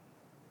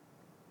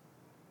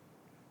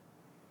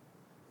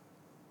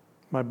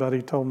 My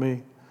buddy told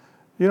me,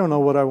 you don't know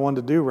what I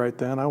wanted to do right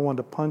then. I wanted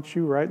to punch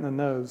you right in the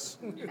nose.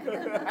 Gee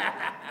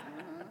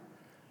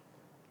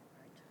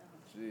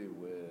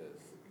whiz.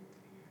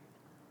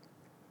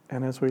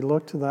 And as we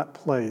look to that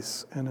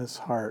place in his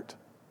heart,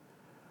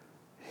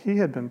 he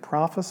had been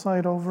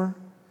prophesied over.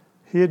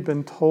 He had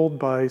been told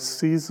by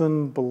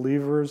seasoned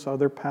believers,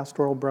 other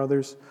pastoral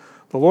brothers,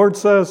 the Lord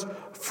says,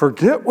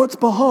 forget what's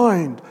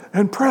behind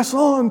and press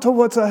on to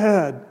what's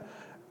ahead.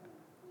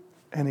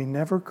 And he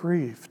never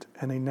grieved,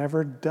 and he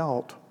never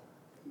dealt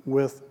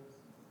with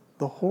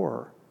the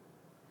horror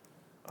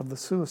of the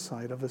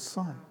suicide of his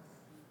son.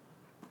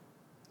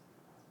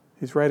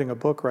 He's writing a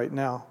book right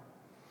now.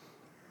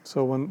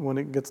 So when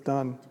it gets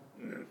done,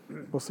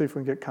 we'll see if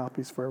we can get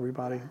copies for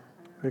everybody,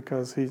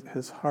 because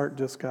his heart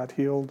just got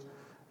healed,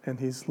 and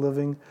he's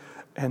living.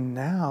 And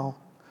now,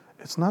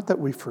 it's not that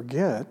we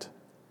forget,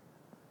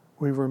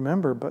 we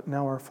remember, but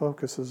now our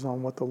focus is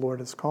on what the Lord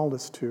has called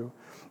us to.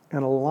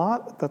 And a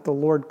lot that the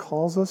Lord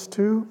calls us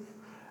to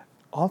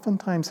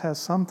oftentimes has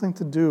something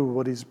to do with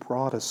what he's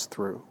brought us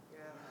through.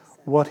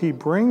 What he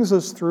brings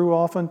us through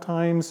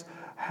oftentimes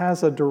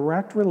has a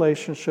direct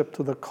relationship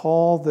to the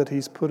call that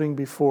he's putting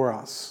before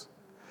us.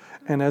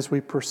 And as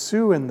we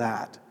pursue in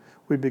that,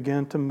 we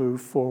begin to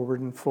move forward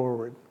and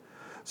forward.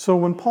 So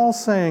when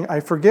Paul's saying, I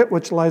forget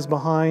which lies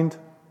behind,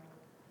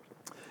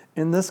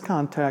 in this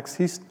context,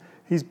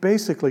 he's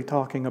basically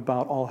talking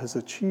about all his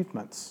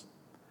achievements,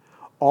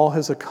 all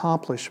his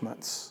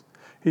accomplishments.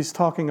 He's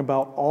talking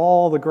about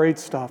all the great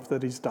stuff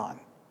that he's done.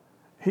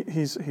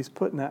 He's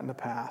putting that in the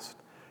past.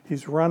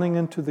 He's running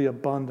into the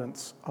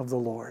abundance of the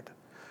Lord.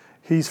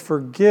 He's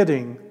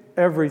forgetting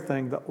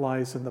everything that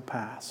lies in the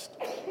past.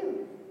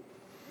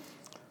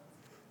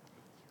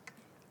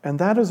 And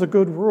that is a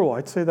good rule.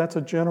 I'd say that's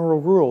a general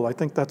rule. I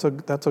think that's a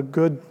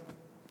good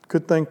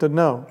thing to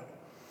know.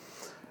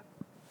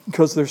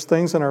 Because there's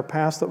things in our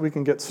past that we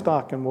can get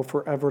stuck and we'll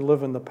forever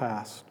live in the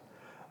past.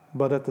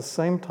 But at the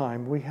same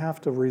time, we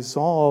have to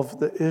resolve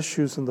the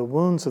issues and the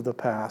wounds of the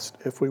past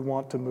if we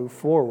want to move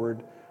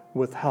forward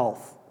with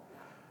health.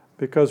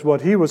 Because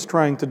what he was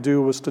trying to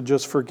do was to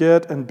just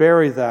forget and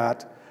bury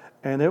that,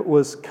 and it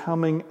was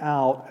coming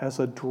out as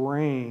a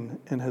drain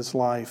in his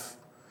life.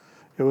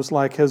 It was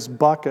like his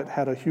bucket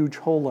had a huge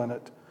hole in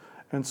it.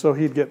 And so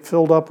he'd get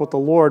filled up with the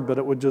Lord, but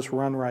it would just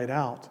run right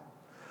out.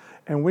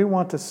 And we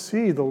want to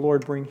see the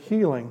Lord bring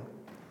healing,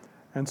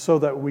 and so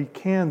that we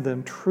can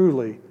then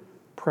truly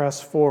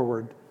press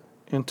forward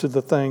into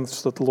the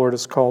things that the Lord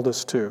has called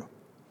us to.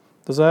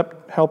 Does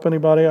that help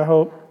anybody, I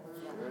hope?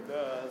 It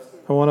does.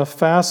 I want to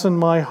fasten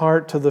my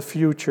heart to the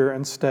future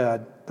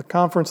instead. The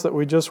conference that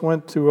we just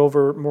went to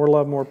over More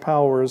Love, More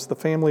Power is the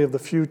family of the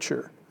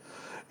future.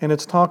 And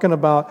it's talking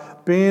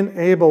about being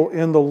able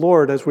in the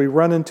Lord as we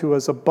run into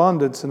his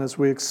abundance and as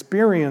we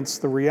experience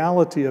the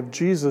reality of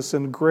Jesus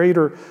and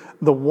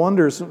the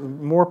wonders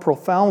more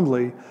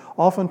profoundly.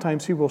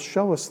 Oftentimes he will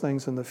show us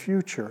things in the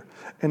future.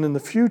 And in the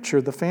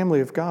future, the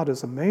family of God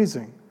is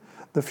amazing.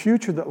 The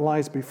future that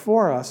lies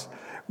before us,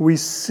 we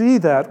see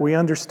that, we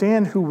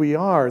understand who we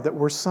are, that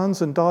we're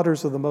sons and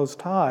daughters of the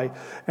Most High,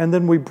 and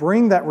then we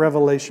bring that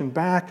revelation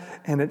back,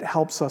 and it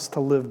helps us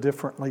to live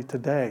differently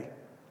today.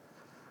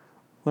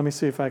 Let me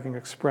see if I can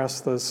express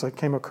this. I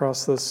came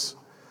across this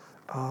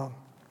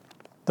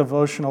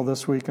devotional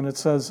this week, and it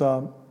says,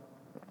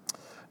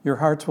 Your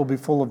hearts will be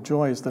full of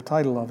joy is the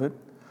title of it.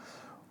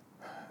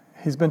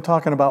 He's been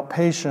talking about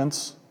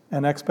patience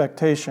and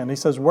expectation. He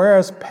says,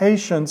 whereas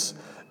patience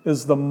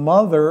is the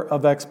mother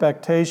of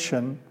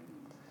expectation,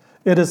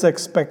 It is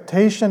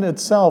expectation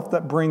itself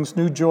that brings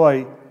new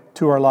joy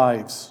to our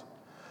lives.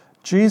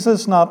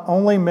 Jesus not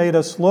only made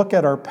us look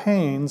at our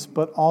pains,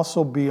 but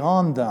also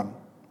beyond them.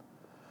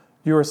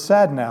 You are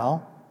sad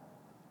now,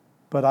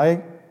 but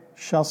I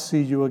shall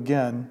see you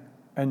again,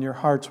 and your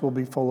hearts will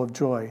be full of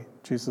joy,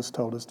 Jesus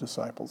told his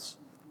disciples.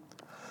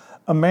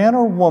 A man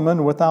or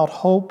woman without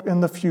hope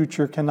in the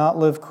future cannot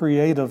live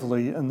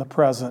creatively in the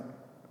present.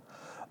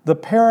 The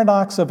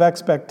paradox of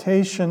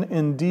expectation,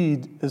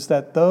 indeed, is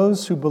that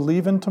those who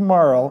believe in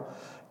tomorrow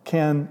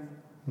can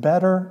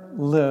better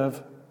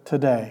live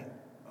today.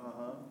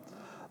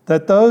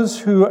 That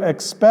those who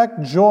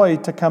expect joy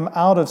to come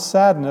out of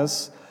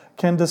sadness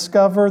can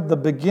discover the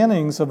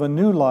beginnings of a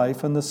new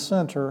life in the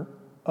center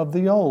of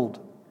the old.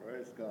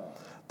 Praise God.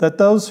 That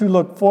those who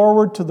look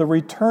forward to the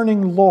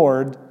returning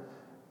Lord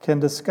can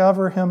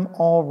discover him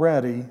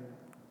already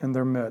in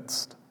their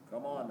midst.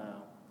 Come on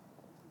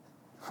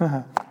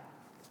now.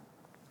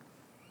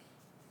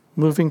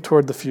 Moving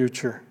toward the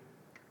future.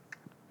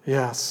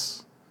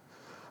 Yes,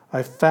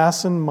 I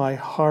fasten my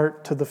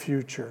heart to the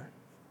future.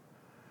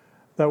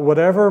 That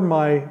whatever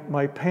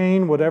my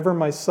pain, whatever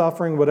my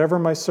suffering, whatever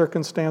my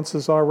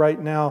circumstances are right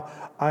now,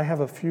 I have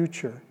a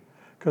future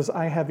because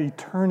I have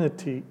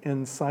eternity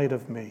inside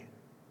of me.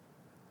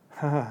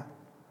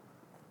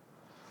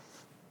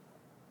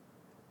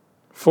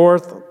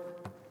 Fourth,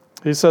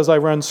 he says, I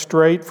run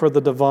straight for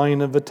the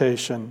divine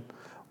invitation.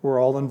 We're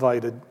all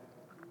invited.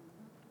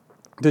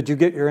 Did you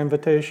get your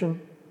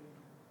invitation?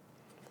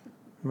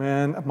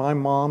 Man, my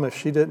mom, if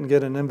she didn't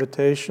get an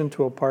invitation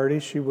to a party,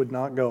 she would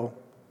not go.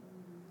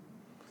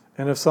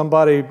 And if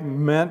somebody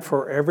meant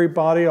for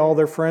everybody, all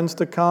their friends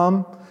to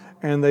come,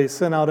 and they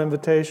sent out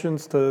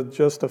invitations to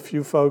just a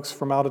few folks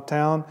from out of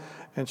town,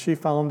 and she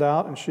found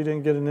out and she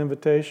didn't get an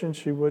invitation,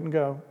 she wouldn't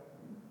go.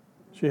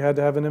 She had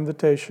to have an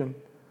invitation.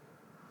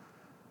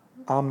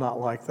 I'm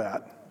not like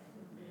that.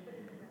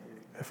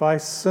 If I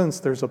sense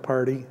there's a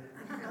party,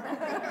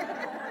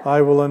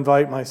 I will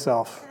invite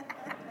myself.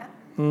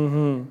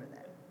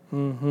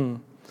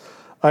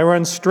 I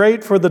run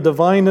straight for the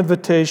divine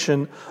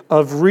invitation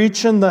of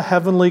reaching the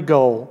heavenly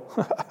goal.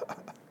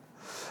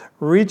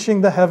 Reaching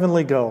the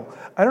heavenly goal.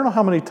 I don't know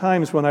how many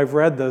times when I've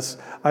read this,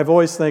 I've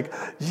always think,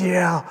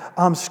 yeah,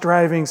 I'm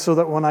striving so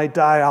that when I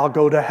die, I'll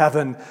go to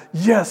heaven.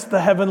 Yes, the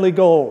heavenly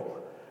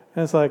goal.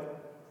 And it's like,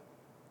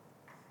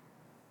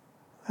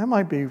 that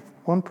might be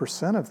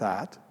 1% of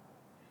that.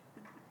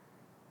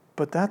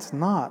 But that's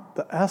not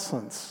the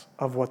essence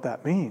of what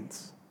that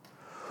means.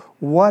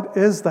 What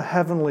is the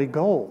heavenly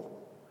goal?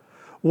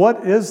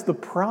 What is the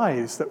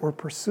prize that we're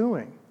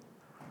pursuing?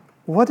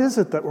 What is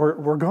it that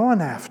we're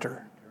going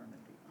after?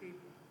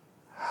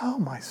 Oh,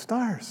 my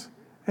stars.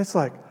 It's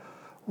like,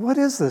 what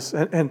is this?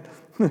 And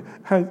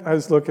I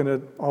was looking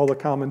at all the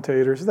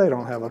commentators. They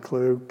don't have a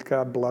clue.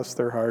 God bless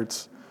their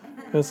hearts.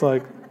 It's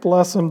like,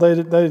 bless them.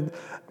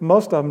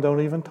 Most of them don't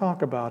even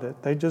talk about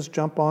it. They just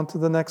jump on to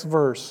the next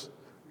verse.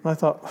 And I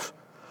thought,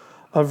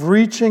 of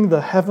reaching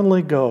the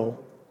heavenly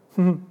goal,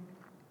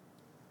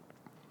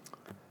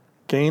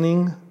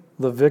 gaining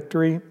the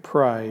victory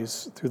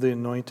prize through the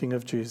anointing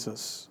of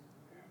Jesus.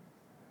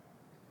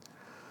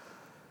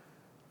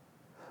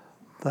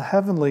 The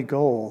heavenly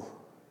goal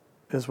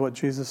is what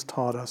Jesus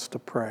taught us to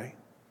pray.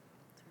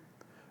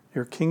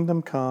 Your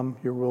kingdom come,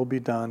 your will be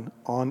done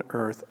on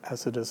earth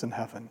as it is in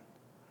heaven.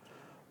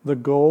 The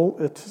goal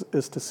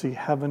is to see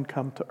heaven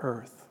come to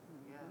earth.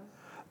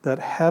 That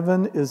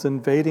heaven is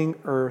invading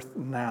earth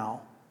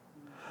now.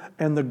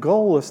 And the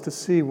goal is to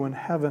see when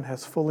heaven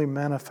has fully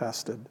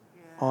manifested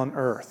on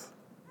earth.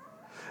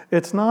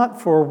 It's not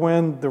for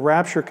when the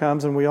rapture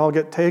comes and we all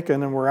get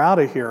taken and we're out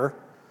of here.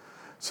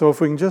 So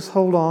if we can just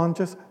hold on,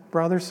 just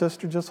brother,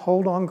 sister, just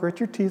hold on, grit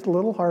your teeth a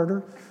little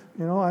harder.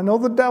 You know, I know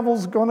the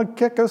devil's going to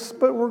kick us,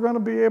 but we're going to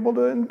be able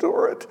to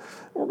endure it.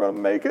 We're going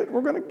to make it.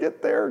 We're going to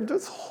get there.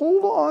 Just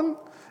hold on.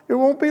 It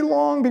won't be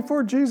long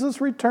before Jesus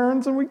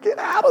returns and we get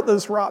out of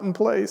this rotten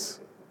place.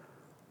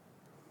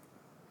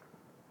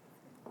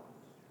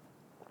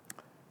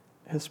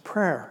 His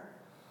prayer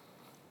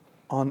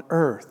on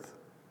earth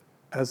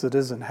as it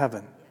is in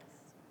heaven.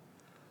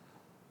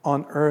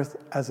 On earth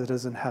as it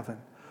is in heaven.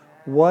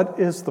 What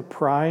is the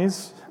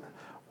prize?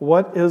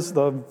 What is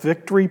the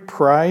victory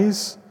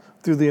prize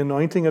through the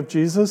anointing of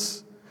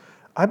Jesus?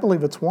 I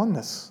believe it's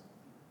oneness.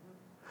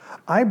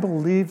 I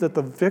believe that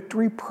the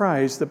victory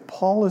prize that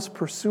Paul is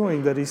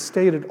pursuing, that he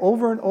stated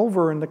over and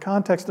over in the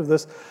context of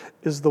this,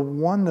 is the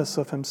oneness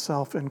of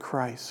himself in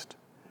Christ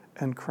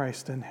and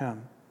Christ in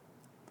him.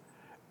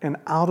 And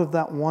out of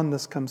that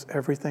oneness comes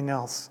everything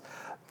else.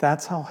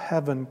 That's how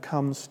heaven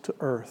comes to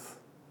earth,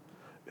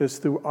 is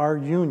through our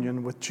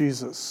union with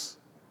Jesus.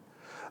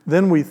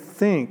 Then we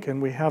think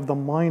and we have the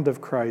mind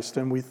of Christ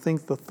and we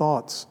think the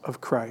thoughts of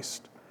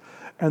Christ.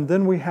 And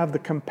then we have the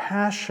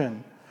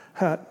compassion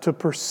to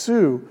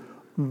pursue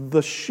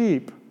the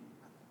sheep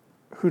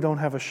who don't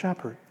have a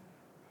shepherd,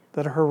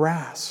 that are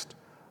harassed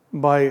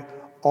by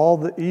all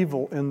the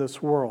evil in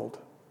this world.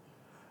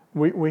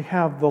 We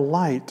have the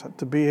light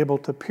to be able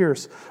to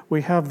pierce.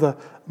 We have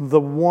the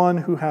one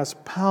who has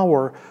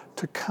power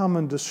to come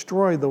and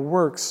destroy the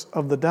works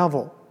of the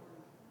devil.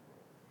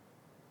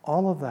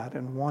 All of that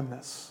in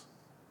oneness.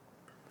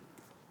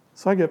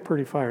 So I get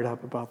pretty fired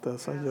up about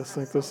this. I just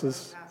think this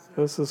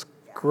is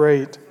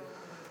great.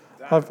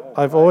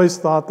 I've always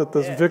thought that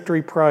this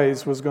victory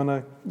prize was going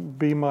to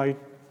be my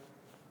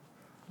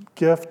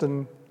gift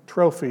and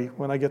trophy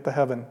when I get to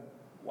heaven.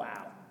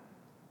 Wow.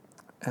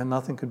 And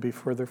nothing could be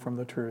further from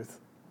the truth.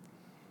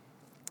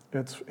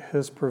 It's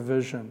His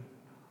provision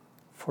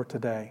for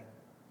today.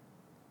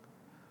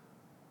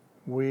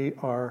 We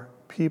are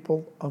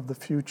people of the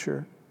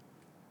future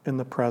in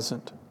the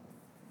present.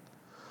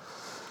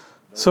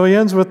 So he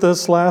ends with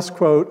this last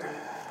quote.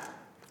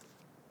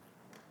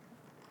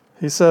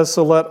 He says,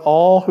 "So let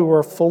all who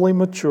are fully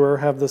mature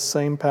have the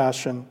same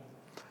passion."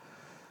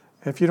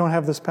 If you don't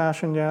have this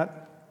passion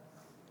yet,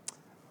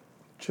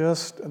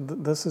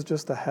 this is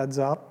just a heads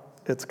up.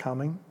 It's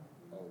coming.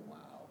 Oh,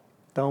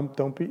 wow.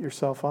 Don't beat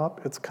yourself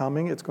up. It's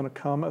coming. It's going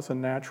to come as a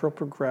natural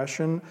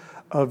progression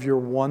of your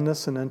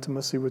oneness and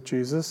intimacy with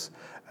Jesus.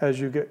 As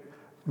you get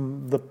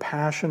the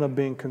passion of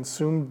being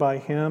consumed by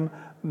Him,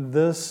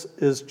 this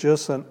is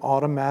just an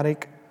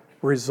automatic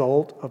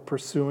result of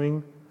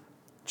pursuing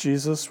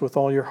Jesus with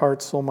all your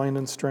heart, soul, mind,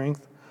 and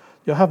strength.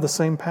 You'll have the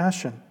same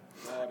passion.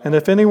 And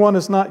if anyone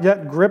is not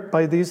yet gripped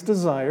by these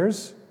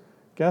desires,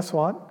 guess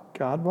what?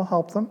 God will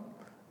help them.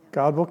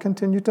 God will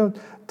continue to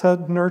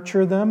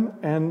nurture them,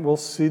 and will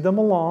see them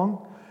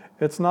along.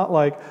 It's not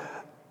like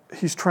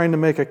He's trying to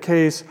make a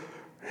case,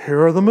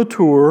 here are the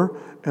mature,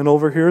 and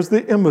over here's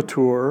the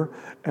immature,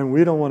 and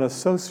we don't want to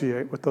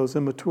associate with those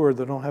immature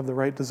that don't have the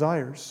right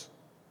desires.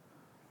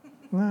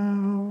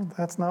 No,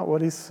 that's not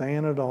what He's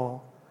saying at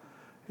all.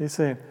 He's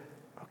saying,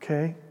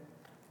 okay,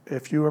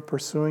 if you are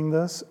pursuing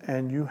this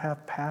and you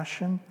have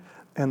passion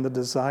and the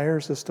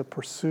desires is to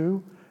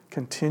pursue,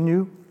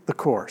 continue the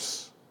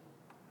course.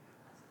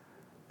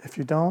 If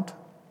you don't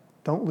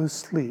lose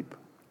sleep.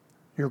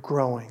 You're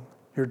growing,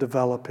 you're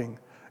developing,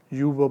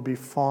 you will be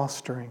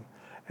fostering.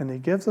 And He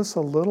gives us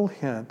a little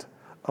hint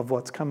of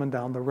what's coming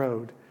down the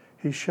road.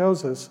 He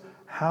shows us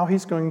how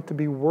He's going to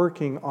be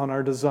working on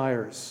our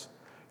desires.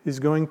 He's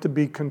going to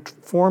be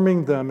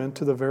conforming them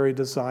into the very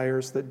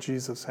desires that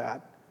Jesus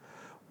had.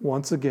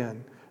 Once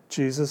again,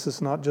 Jesus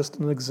is not just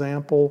an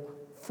example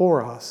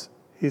for us,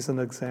 He's an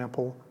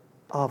example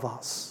of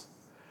us.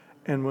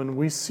 And when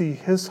we see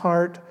His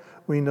heart,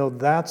 we know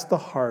that's the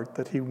heart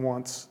that He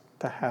wants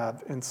to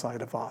have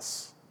inside of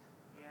us.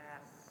 Yes.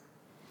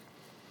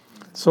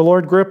 So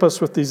Lord, grip us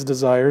with these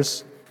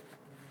desires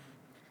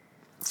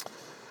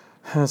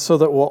so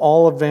that we'll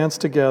all advance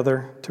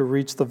together to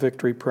reach the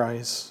victory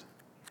prize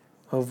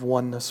of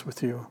oneness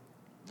with You,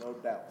 No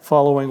doubt.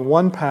 following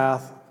one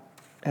path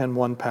and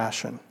one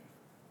passion.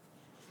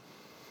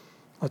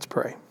 Let's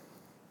pray.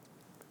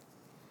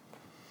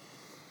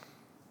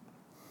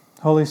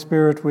 Holy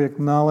Spirit, we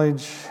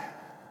acknowledge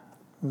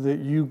that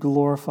You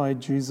glorify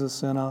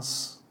Jesus in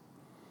us.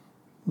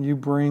 You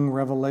bring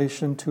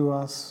revelation to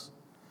us.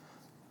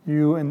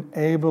 You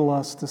enable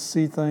us to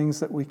see things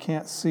that we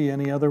can't see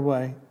any other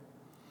way.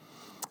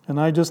 And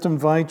I just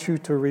invite You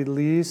to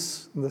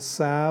release the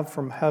salve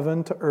from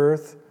heaven to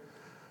earth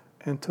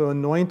and to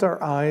anoint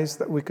our eyes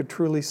that we could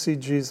truly see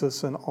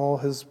Jesus in all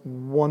His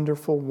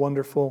wonderful,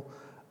 wonderful,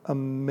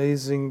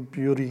 amazing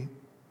beauty.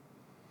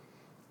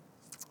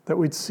 That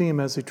we'd see Him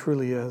as He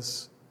truly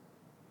is.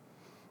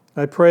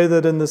 I pray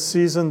that in this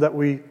season that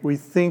we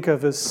think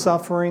of His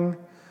suffering,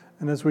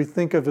 and as we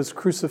think of His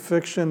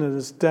crucifixion and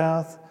His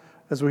death,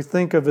 as we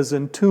think of His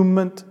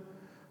entombment,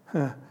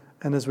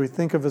 and as we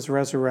think of His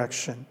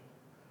resurrection,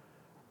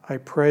 I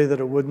pray that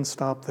it wouldn't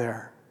stop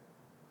there.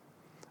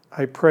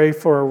 I pray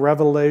for a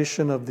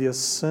revelation of the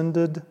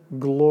ascended,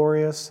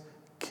 glorious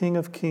King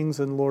of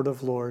Kings and Lord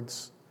of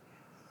Lords.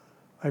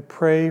 I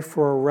pray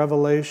for a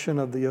revelation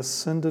of the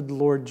ascended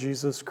Lord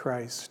Jesus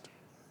Christ,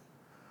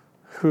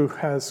 who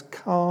has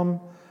come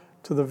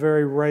to the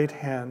very right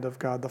hand of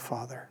God the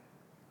Father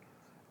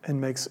and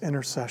makes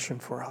intercession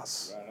for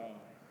us.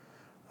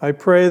 I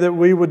pray that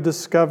we would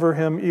discover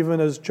Him even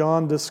as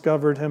John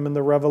discovered Him in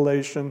the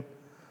Revelation,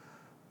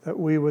 that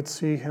we would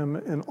see Him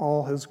in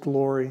all His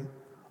glory,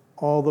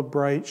 all the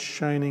bright,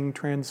 shining,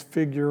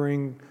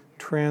 transfiguring,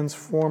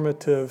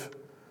 transformative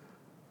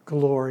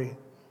glory,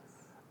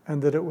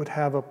 and that it would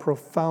have a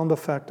profound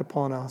effect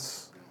upon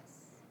us,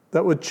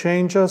 that would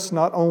change us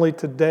not only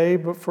today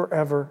but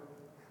forever.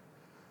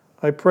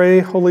 I pray,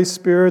 Holy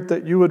Spirit,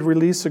 that You would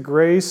release a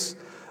grace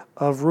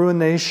of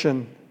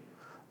ruination,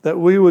 that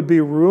we would be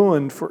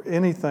ruined for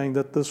anything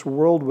that this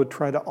world would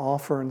try to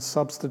offer and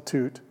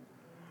substitute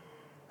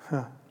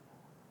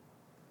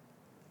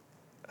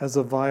as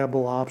a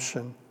viable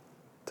option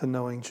to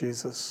knowing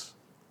Jesus.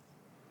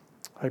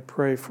 I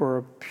pray for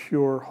a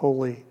pure,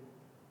 holy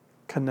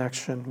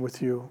connection with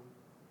You.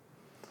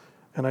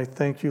 And I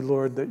thank You,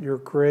 Lord, that Your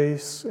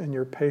grace and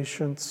Your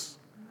patience,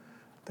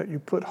 that You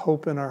put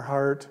hope in our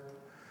heart,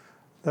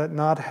 that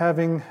not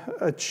having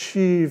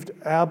achieved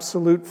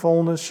absolute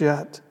fullness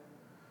yet,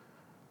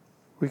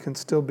 we can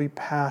still be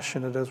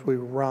passionate as we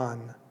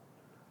run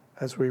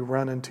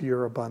into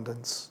Your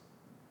abundance.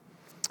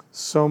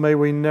 So may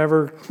we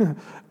never,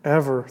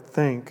 ever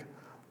think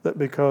that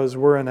because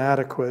we're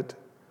inadequate,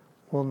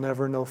 we'll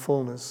never know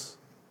fullness.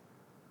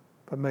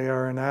 But may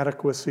our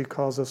inadequacy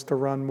cause us to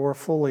run more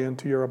fully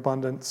into your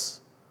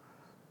abundance,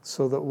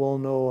 so that we'll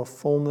know a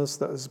fullness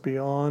that is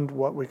beyond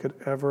what we could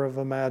ever have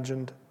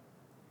imagined.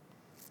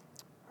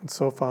 And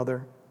so,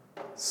 Father,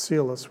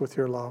 seal us with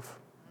your love.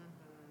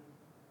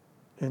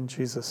 In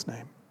Jesus'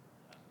 name.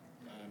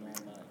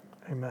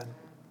 Amen.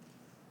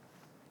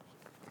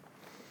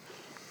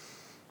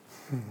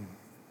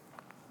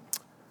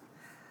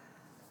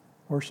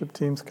 Worship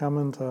team's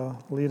coming to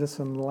lead us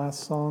in the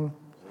last song.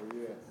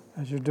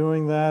 As you're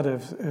doing that,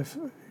 if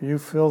you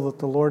feel that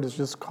the Lord is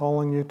just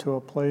calling you to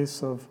a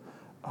place of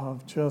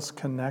just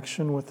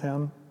connection with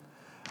Him,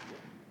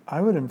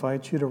 I would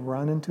invite you to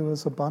run into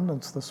His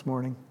abundance this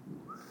morning,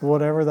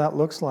 whatever that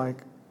looks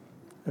like.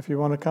 If you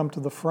want to come to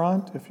the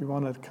front, if you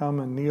want to come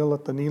and kneel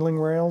at the kneeling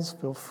rails,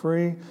 feel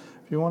free.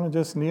 If you want to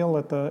just kneel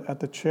at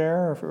the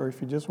chair, or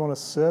if you just want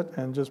to sit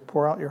and just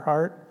pour out your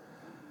heart,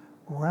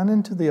 run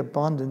into the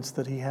abundance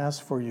that He has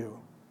for you.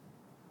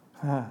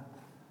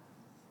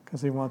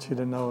 Because He wants you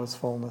to know His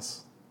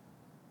fullness.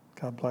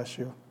 God bless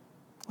you.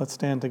 Let's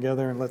stand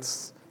together and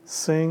let's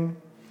sing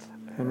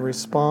and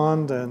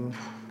respond and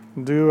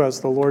do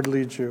as the Lord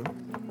leads you.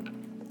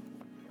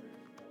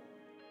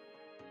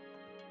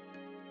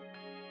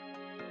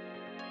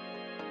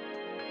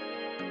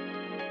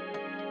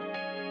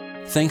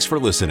 Thanks for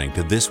listening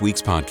to this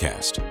week's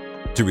podcast.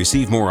 To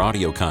receive more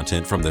audio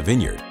content from the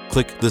Vineyard,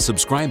 click the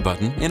subscribe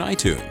button in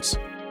iTunes.